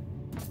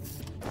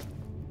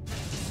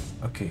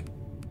 Okay.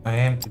 I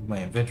emptied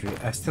my inventory.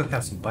 I still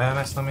have some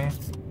biomass on me.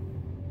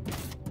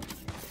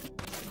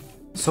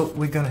 So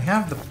we're gonna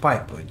have the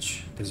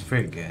B.I.G. That's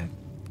very good.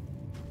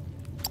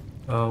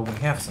 We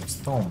have some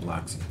stone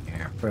blocks in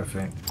here.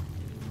 Perfect.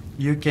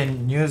 You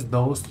can use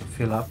those to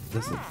fill up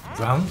this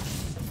ground.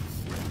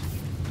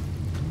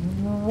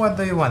 What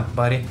do you want,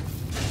 buddy?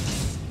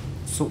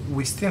 So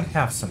we still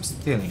have some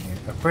steel in here.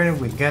 Apparently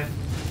we get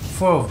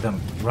 4 of them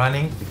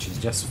running, which is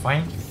just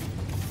fine.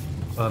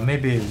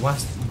 Maybe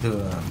once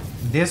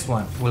this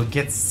one will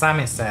get some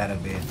inside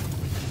of it.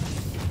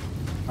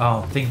 I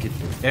don't think it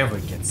will ever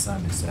get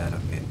some inside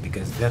of it,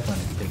 because that one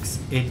it takes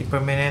 80 per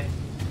minute.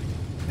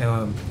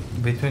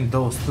 Between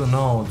those two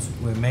nodes,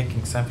 we're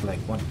making something like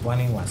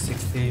 120,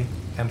 160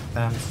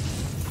 times,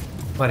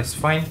 but it's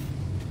fine.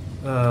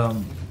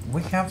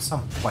 We have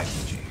some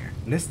B.I.G. here.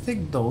 let's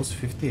take those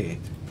 58,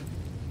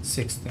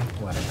 60,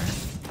 whatever.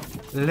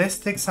 Let's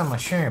take some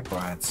machinery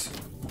parts.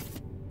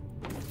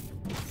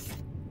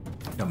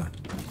 Come on.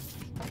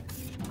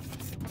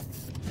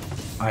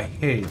 I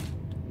hate.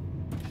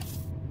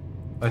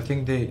 I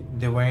think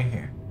they were in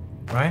here,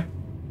 right?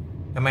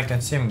 Am I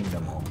consuming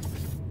them all?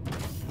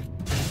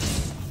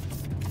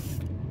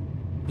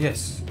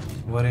 Yes.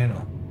 What do you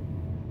know?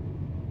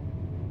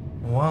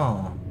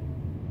 Wow.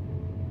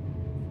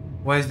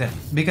 Why is that?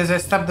 Because I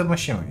stopped the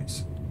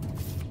machineries.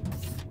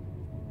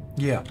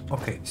 Yeah.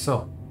 Okay.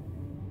 So,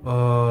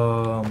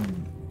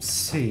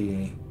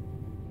 see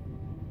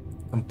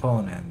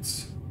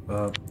components.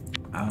 I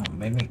don't know,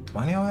 maybe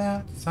 20 of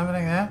that, something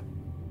like that.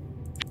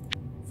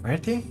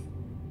 30.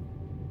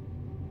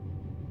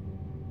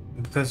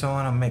 Because I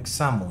want to make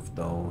some of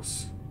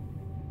those.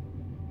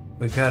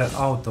 We gotta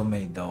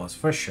automate those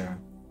for sure.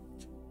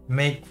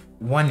 Make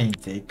one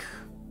intake.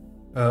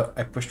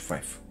 I pushed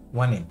 5.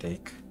 One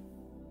intake.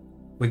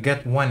 We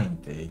get one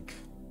intake.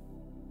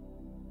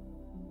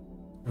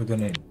 We're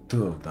gonna need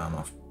 2 of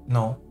them.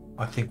 No,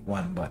 I think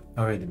 1, but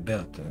I already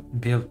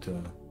built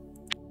 2.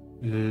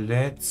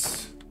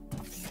 Let's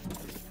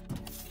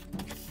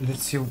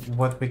see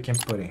what we can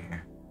put in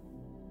here.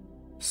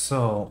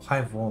 So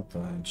high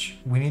voltage,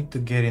 we need to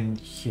get in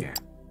here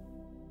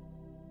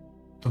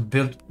to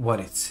build what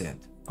it said.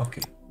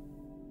 Okay.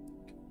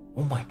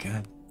 Oh my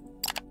god.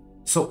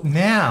 So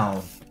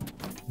now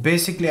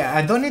basically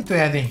I don't need to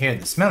add in here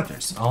the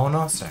smelters. Oh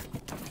no sir.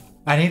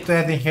 I need to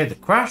add in here the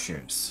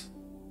crushers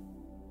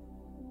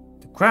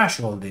to crush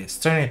all this,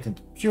 turn it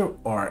into pure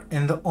ore,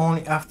 and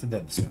only after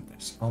that the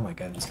smelters. Oh my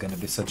god, it's gonna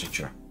be such a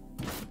chore.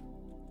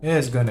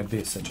 It's gonna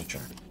be such a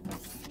chore.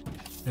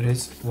 It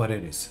is what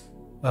it is.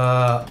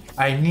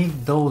 I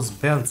need those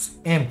belts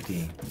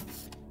empty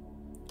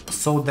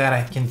so that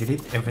I can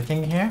delete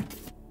everything here.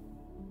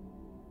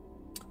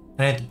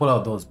 I need to pull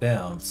out those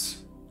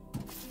belts.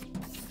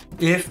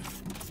 If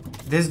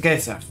these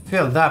guys are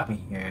filled up in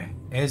here,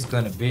 it's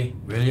gonna be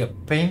really a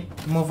pain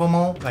to move them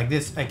all. Like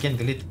this, I can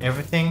delete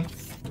everything.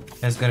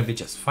 It's gonna be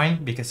just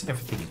fine because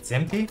everything is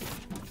empty.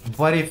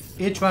 But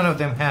if each one of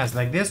them has,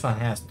 like this one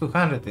has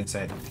 200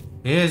 inside,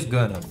 it's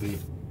gonna be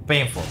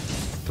painful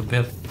to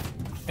build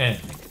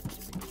anything.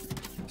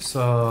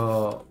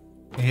 So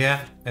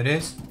yeah, it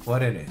is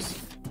what it is.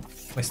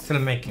 We're still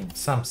making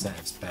some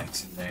science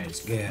packs in there.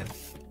 It's good.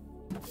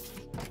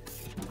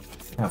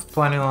 I have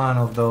 21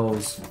 of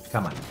those.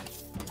 Come on.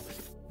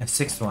 And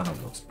 61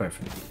 of those.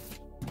 Perfect.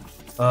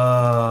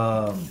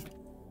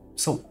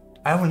 So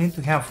I will need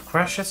to have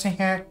crushes in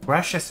here,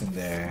 crushes in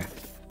there,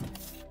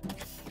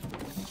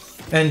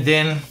 and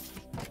then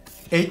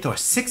 8 or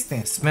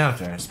 16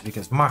 smelters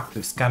because Mark II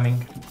is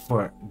coming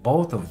for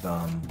both of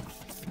them.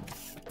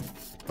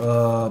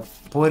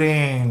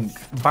 Putting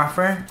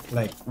buffer,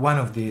 like one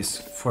of these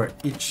for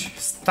each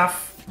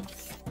stuff,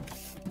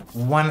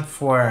 one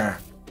for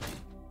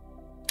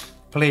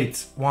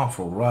plates, one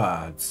for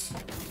rods,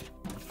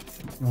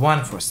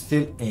 one for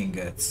steel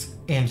ingots,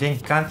 and then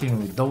continue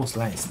with those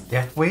lines.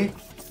 That way,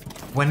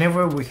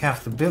 whenever we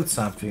have to build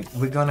something,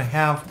 we're gonna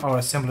have our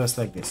assemblers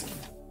like this.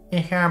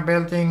 In here I'm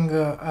building,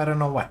 I don't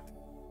know what.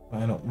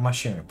 I know,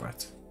 machinery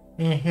parts.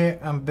 In here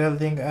I'm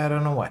building, I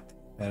don't know what.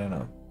 I don't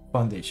know,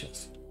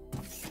 foundations.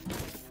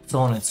 So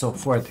on and so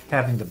forth,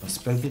 having the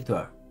possibility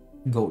to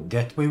go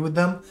that way with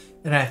them.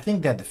 And I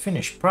think that the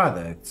finished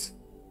products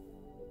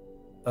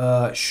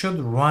should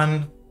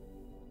run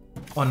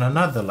on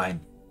another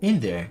line in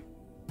there,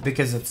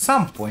 because at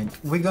some point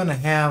we're gonna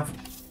have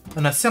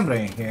an assembler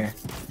in here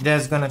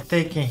that's gonna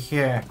take in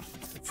here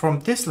from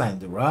this line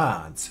the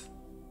rods,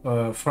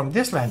 from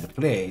this line the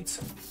plates,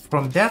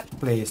 from that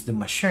place the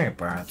machinery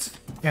parts,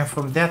 and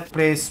from that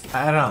place,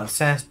 I don't know,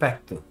 science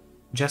pack 2,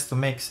 just to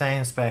make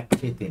science pack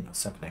 18 or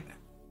something like that.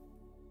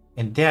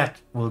 And that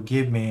will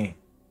give me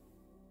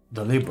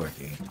the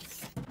liberty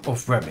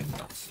of grabbing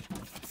those.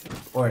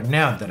 Or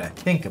now that I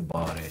think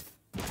about it,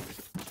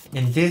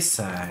 in this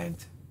side,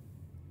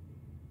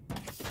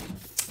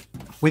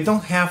 we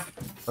don't have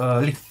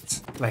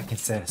lifts like in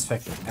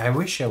Satisfactory. I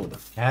wish I would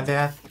have had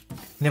that.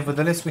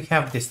 Nevertheless, we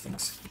have these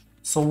things.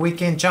 So we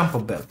can jump a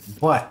belt.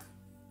 But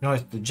in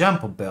order to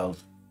jump a belt,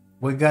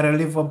 we gotta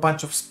leave a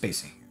bunch of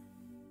space in here.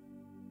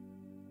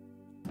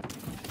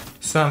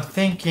 So I'm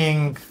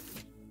thinking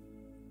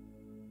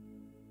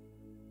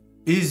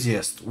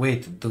easiest way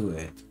to do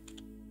it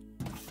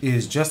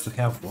is just to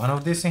have one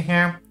of these in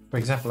here. For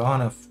example, I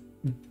want to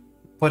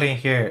put in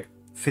here,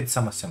 fit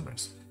some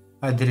assemblers.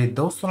 I delete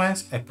those 2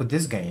 lines, I put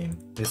this guy in,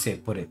 let's say I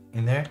put it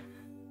in there.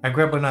 I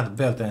grab another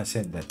belt and I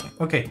set that thing.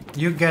 Okay,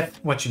 you get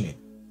what you need.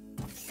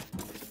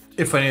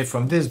 If I need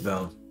from this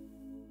belt,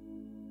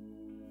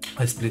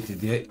 I split it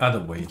the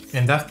other way.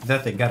 And after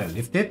that I gotta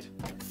lift it.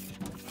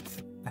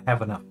 I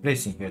have enough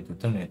place in here to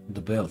turn it,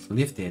 the belt,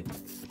 lift it,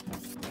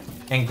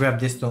 and grab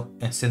these 2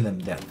 and send them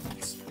that.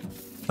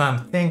 So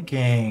I'm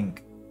thinking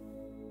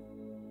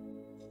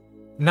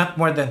not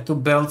more than 2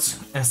 belts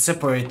and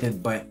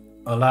separated by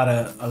a lot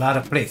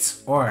of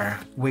plates. Or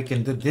we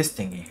can do this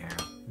thing in here,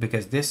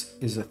 because this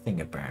is a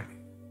thing apparently.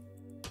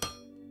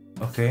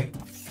 Okay,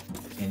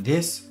 and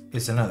this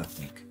is another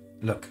thing.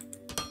 Look,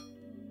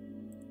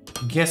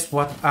 guess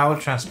what I will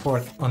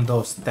transport on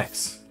those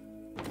decks?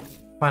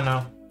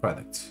 Final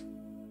products.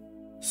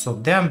 So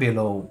down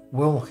below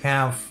we'll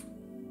have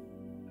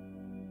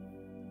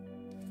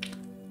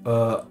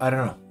I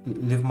don't know,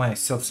 leave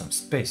myself some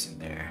space in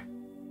there.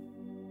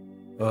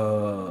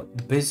 The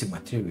basic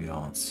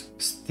materials,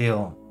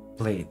 steel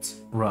plates,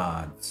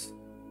 rods,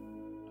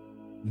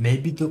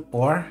 maybe the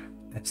ore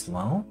as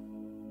well,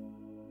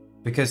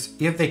 because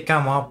if they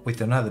come up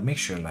with another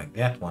mixture like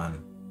that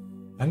one,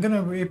 I'm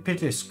gonna be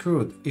pretty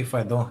screwed if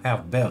I don't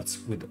have belts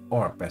with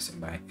ore passing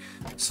by.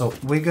 So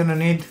we're gonna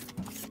need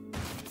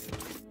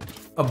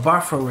a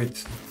buffer with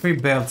 3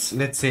 belts,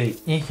 let's say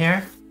in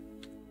here.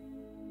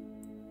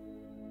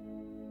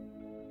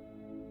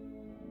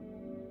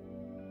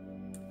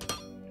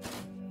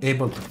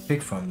 Able to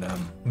pick from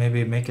them,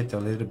 maybe make it a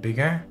little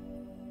bigger,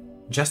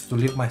 just to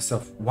leave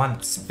myself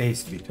one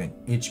space between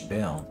each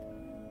belt.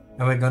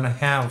 And we're gonna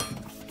have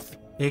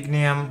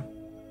ignium,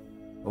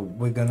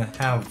 we're gonna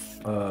have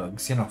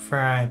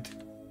xenoferrite,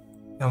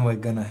 and we're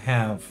gonna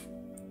have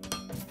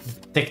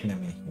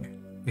technium in here.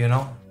 You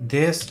know,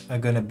 these are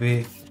gonna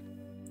be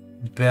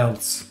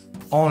belts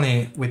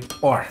only with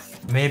ore.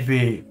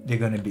 Maybe they're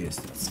gonna be a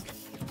steel.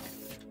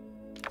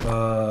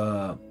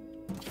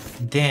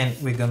 Then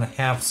we're gonna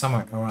have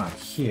somewhere around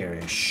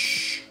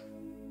here-ish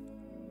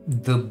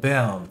the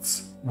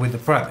belts with the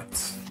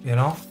products, you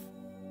know,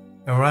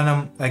 and run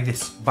them like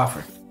this,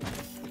 buffer.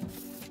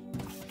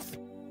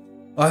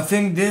 I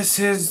think this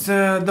is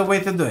the way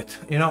to do it,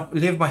 you know,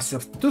 leave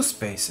myself 2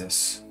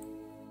 spaces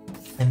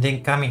and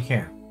then come in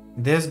here.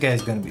 This guy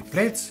is gonna be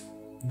plates,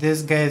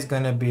 this guy is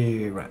gonna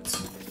be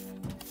rods.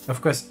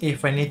 Of course,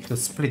 if I need to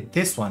split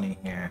this one in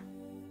here,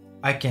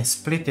 I can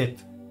split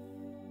it,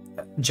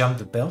 jump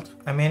the belt.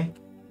 I mean,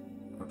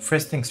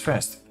 first things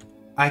first,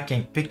 I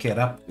can pick it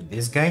up with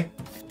this guy,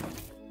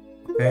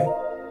 okay,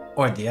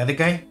 or the other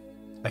guy,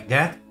 like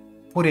that,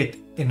 put it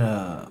in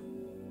a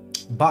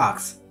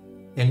box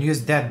and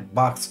use that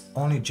box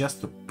only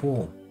just to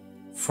pull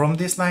from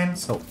this line.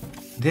 So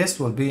this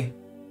will be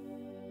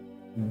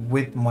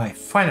with my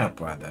final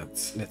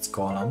products, let's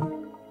call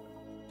them.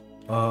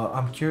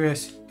 I'm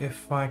curious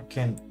if I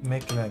can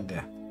make it like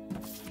that.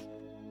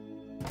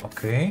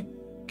 Okay,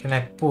 can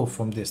I pull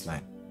from this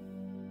line?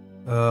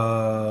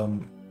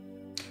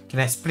 Can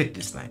I split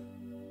this line?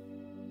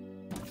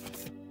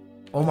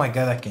 Oh my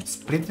god, I can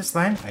split this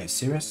line? Are you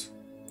serious?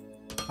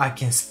 I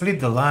can split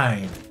the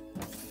line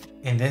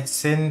and then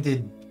send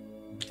it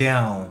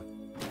down.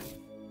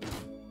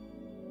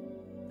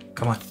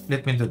 Come on,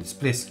 let me do this,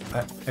 please.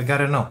 I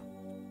gotta know.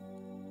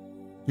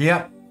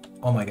 Yeah.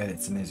 Oh my god,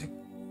 it's amazing.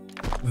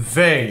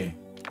 Very,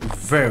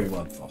 very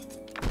well thought.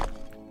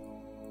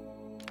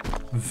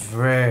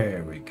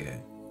 Very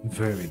good.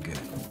 Very good.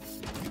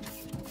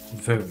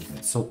 Very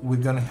good. So we're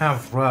gonna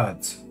have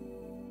rods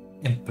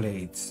and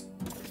plates.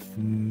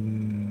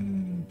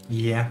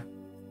 Yeah.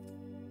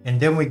 And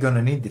then we're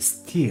gonna need the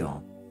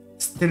steel.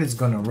 Steel is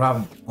gonna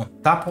run on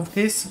top of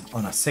this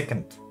on a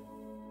second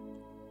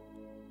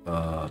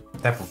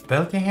type of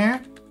belt in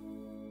here.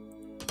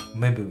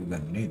 Maybe we're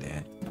gonna need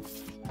it.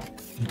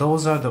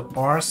 Those are the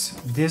ores.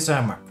 These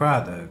are my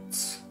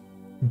products.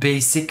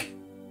 Basic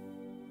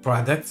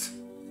products.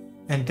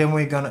 And then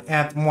we're gonna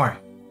add more.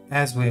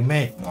 As we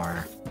make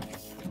more,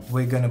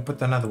 we're gonna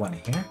put another one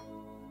in here.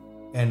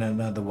 And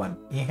another one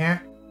in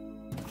here.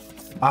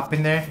 Up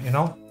in there, you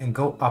know, and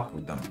go up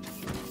with them.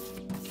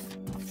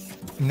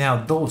 Now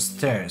those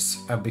stairs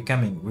are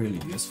becoming really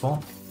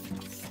useful.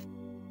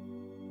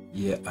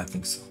 Yeah, I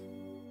think so.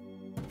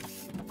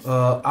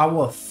 I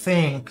will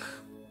think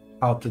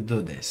how to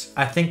do this.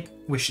 I think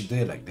we should do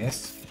it like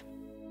this.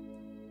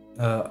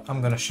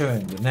 I'm gonna show you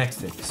in the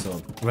next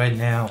episode. Right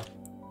now,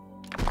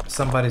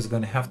 somebody's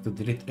gonna have to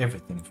delete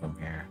everything from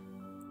here.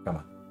 Come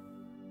on.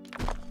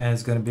 And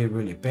it's gonna be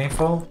really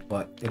painful,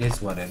 but it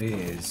is what it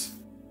is.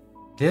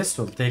 This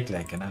will take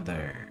like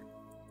another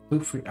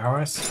 2-3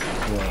 hours.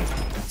 Well,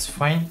 it's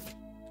fine.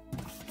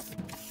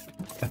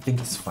 I think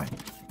it's fine.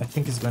 I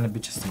think it's gonna be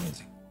just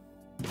amazing.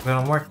 We're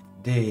gonna work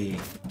day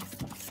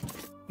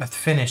at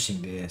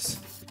finishing this.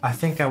 I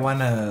think I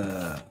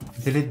wanna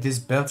delete these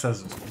belts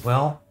as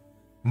well,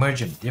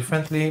 merge them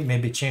differently,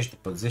 maybe change the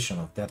position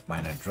of that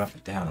miner, drop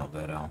it down a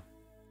little.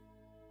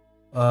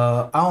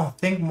 I don't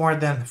think more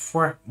than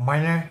 4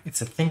 miner,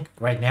 it's a thing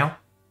right now.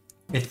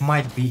 It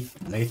might be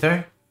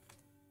later.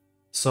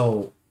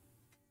 So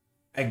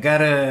I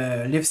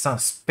gotta leave some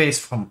space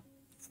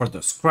for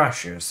those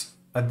crushers.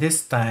 At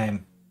this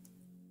time,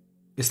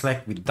 it's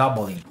like we're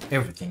doubling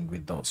everything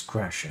with those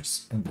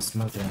crushers and the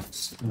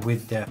smelters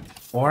with that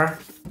ore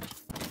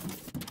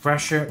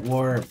crusher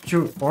or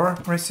pure ore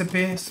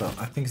recipe. So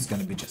I think it's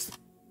gonna be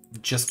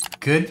just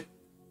good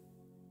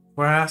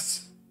for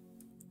us.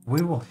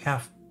 We will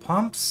have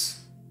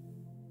pumps,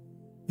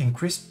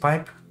 increased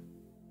pipe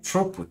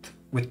throughput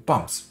with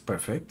pumps.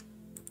 Perfect.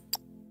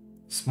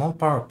 Small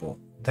power pole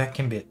that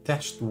can be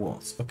attached to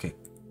walls. Okay,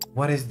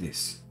 what is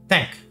this?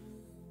 Tank.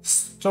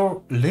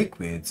 Store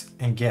liquids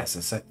and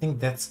gases. I think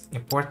that's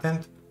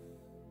important.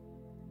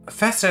 A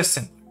faster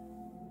assembly.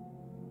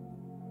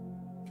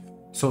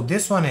 So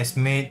this one is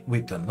made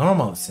with a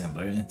normal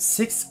assembler and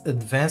 6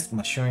 advanced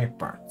machinery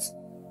parts.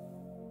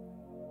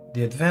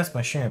 The advanced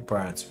machinery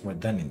parts were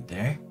done in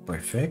there.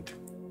 Perfect.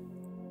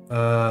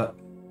 I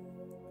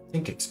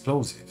think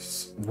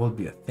explosives will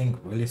be a thing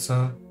really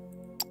soon.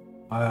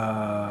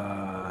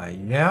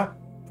 Yeah,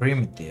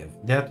 primitive.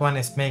 That one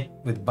is made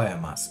with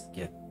biomass.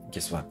 Yeah,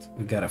 guess what?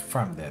 We gotta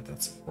farm that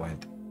at some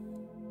point.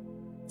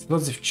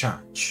 Explosive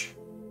charge.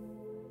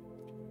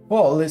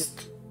 Well, at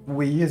least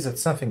we use it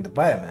something the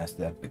biomass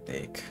that we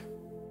take.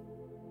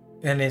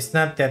 And it's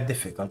not that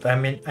difficult. I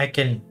mean, I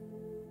can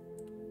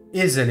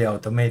easily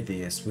automate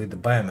this with the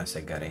biomass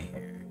I got in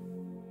here.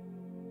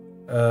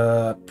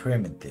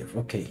 Primitive.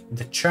 Okay,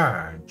 the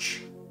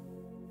charge.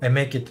 I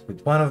make it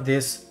with one of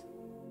these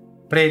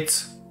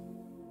plates,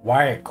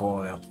 wire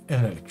coil,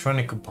 and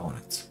electronic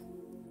components.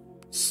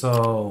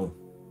 So,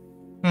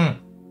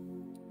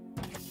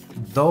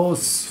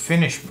 those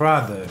finished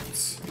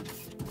products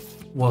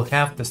will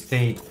have to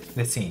stay,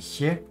 let's see,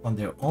 here on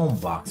their own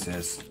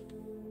boxes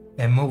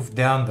and move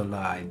down the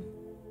line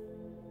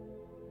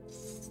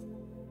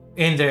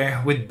in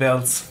there with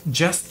belts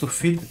just to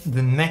feed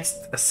the next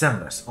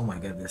assemblers. Oh my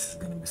god, this is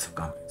gonna be so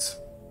complex.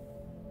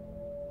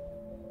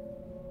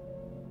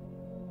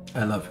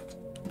 I love it.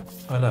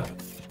 I love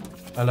it.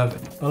 I love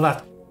it a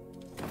lot.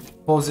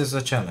 Poses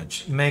a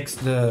challenge, makes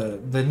the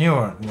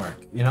neuron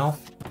work, you know,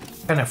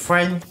 kind of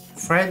fried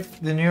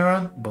the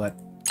neuron, but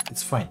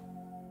it's fine.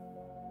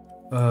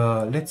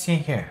 Let's see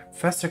here.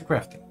 Faster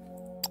crafting,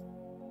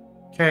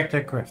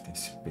 character crafting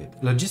speed,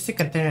 logistic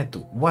container 2.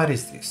 What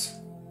is this?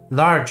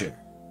 Larger.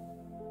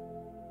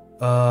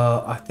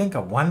 I think I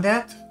want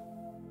that.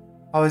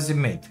 How is it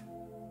made?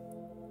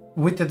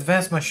 With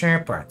advanced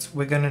machinery parts.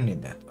 We're gonna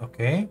need that.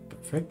 Okay,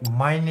 perfect.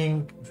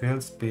 Mining,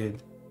 drill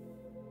speed.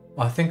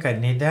 I think I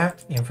need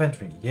that.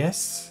 Inventory,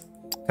 yes.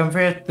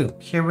 Conveyor 2.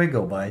 Here we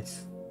go,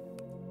 guys.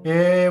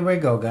 Here we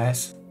go,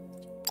 guys.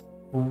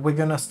 We're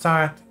gonna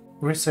start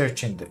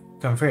researching the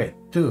conveyor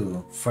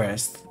 2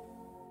 first.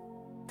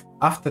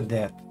 After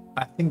that,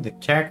 I think the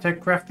character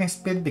crafting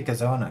speed,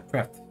 because I wanna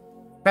craft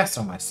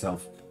faster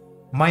myself.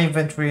 My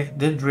inventory,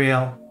 the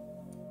drill,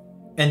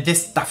 and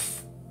this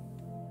stuff.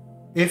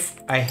 If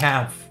I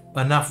have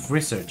enough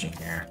research in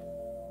here,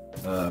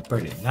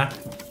 pretty not,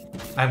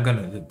 I'm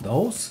gonna do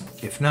those.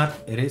 If not,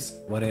 it is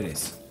what it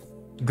is.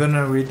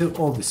 Gonna redo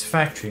all this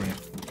factory.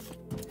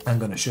 I'm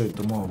gonna show you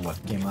tomorrow what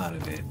came out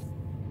of it.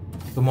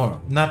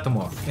 Tomorrow, not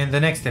tomorrow, in the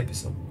next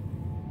episode.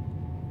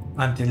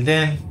 Until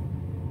then,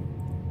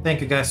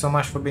 thank you guys so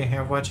much for being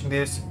here watching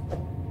this.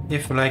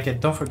 If you like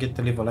it, don't forget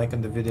to leave a like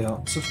on the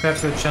video, subscribe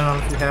to the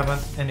channel if you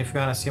haven't, and if you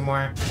wanna see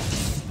more.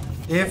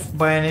 If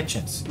by any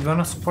chance you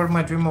wanna support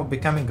my dream of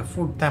becoming a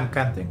full-time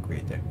content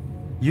creator,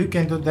 you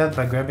can do that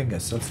by grabbing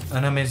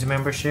an amazing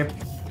membership.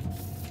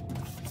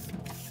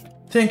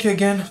 Thank you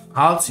again,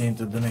 I'll see you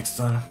into the next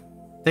one.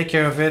 Take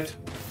care of it,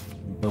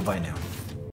 bye bye now.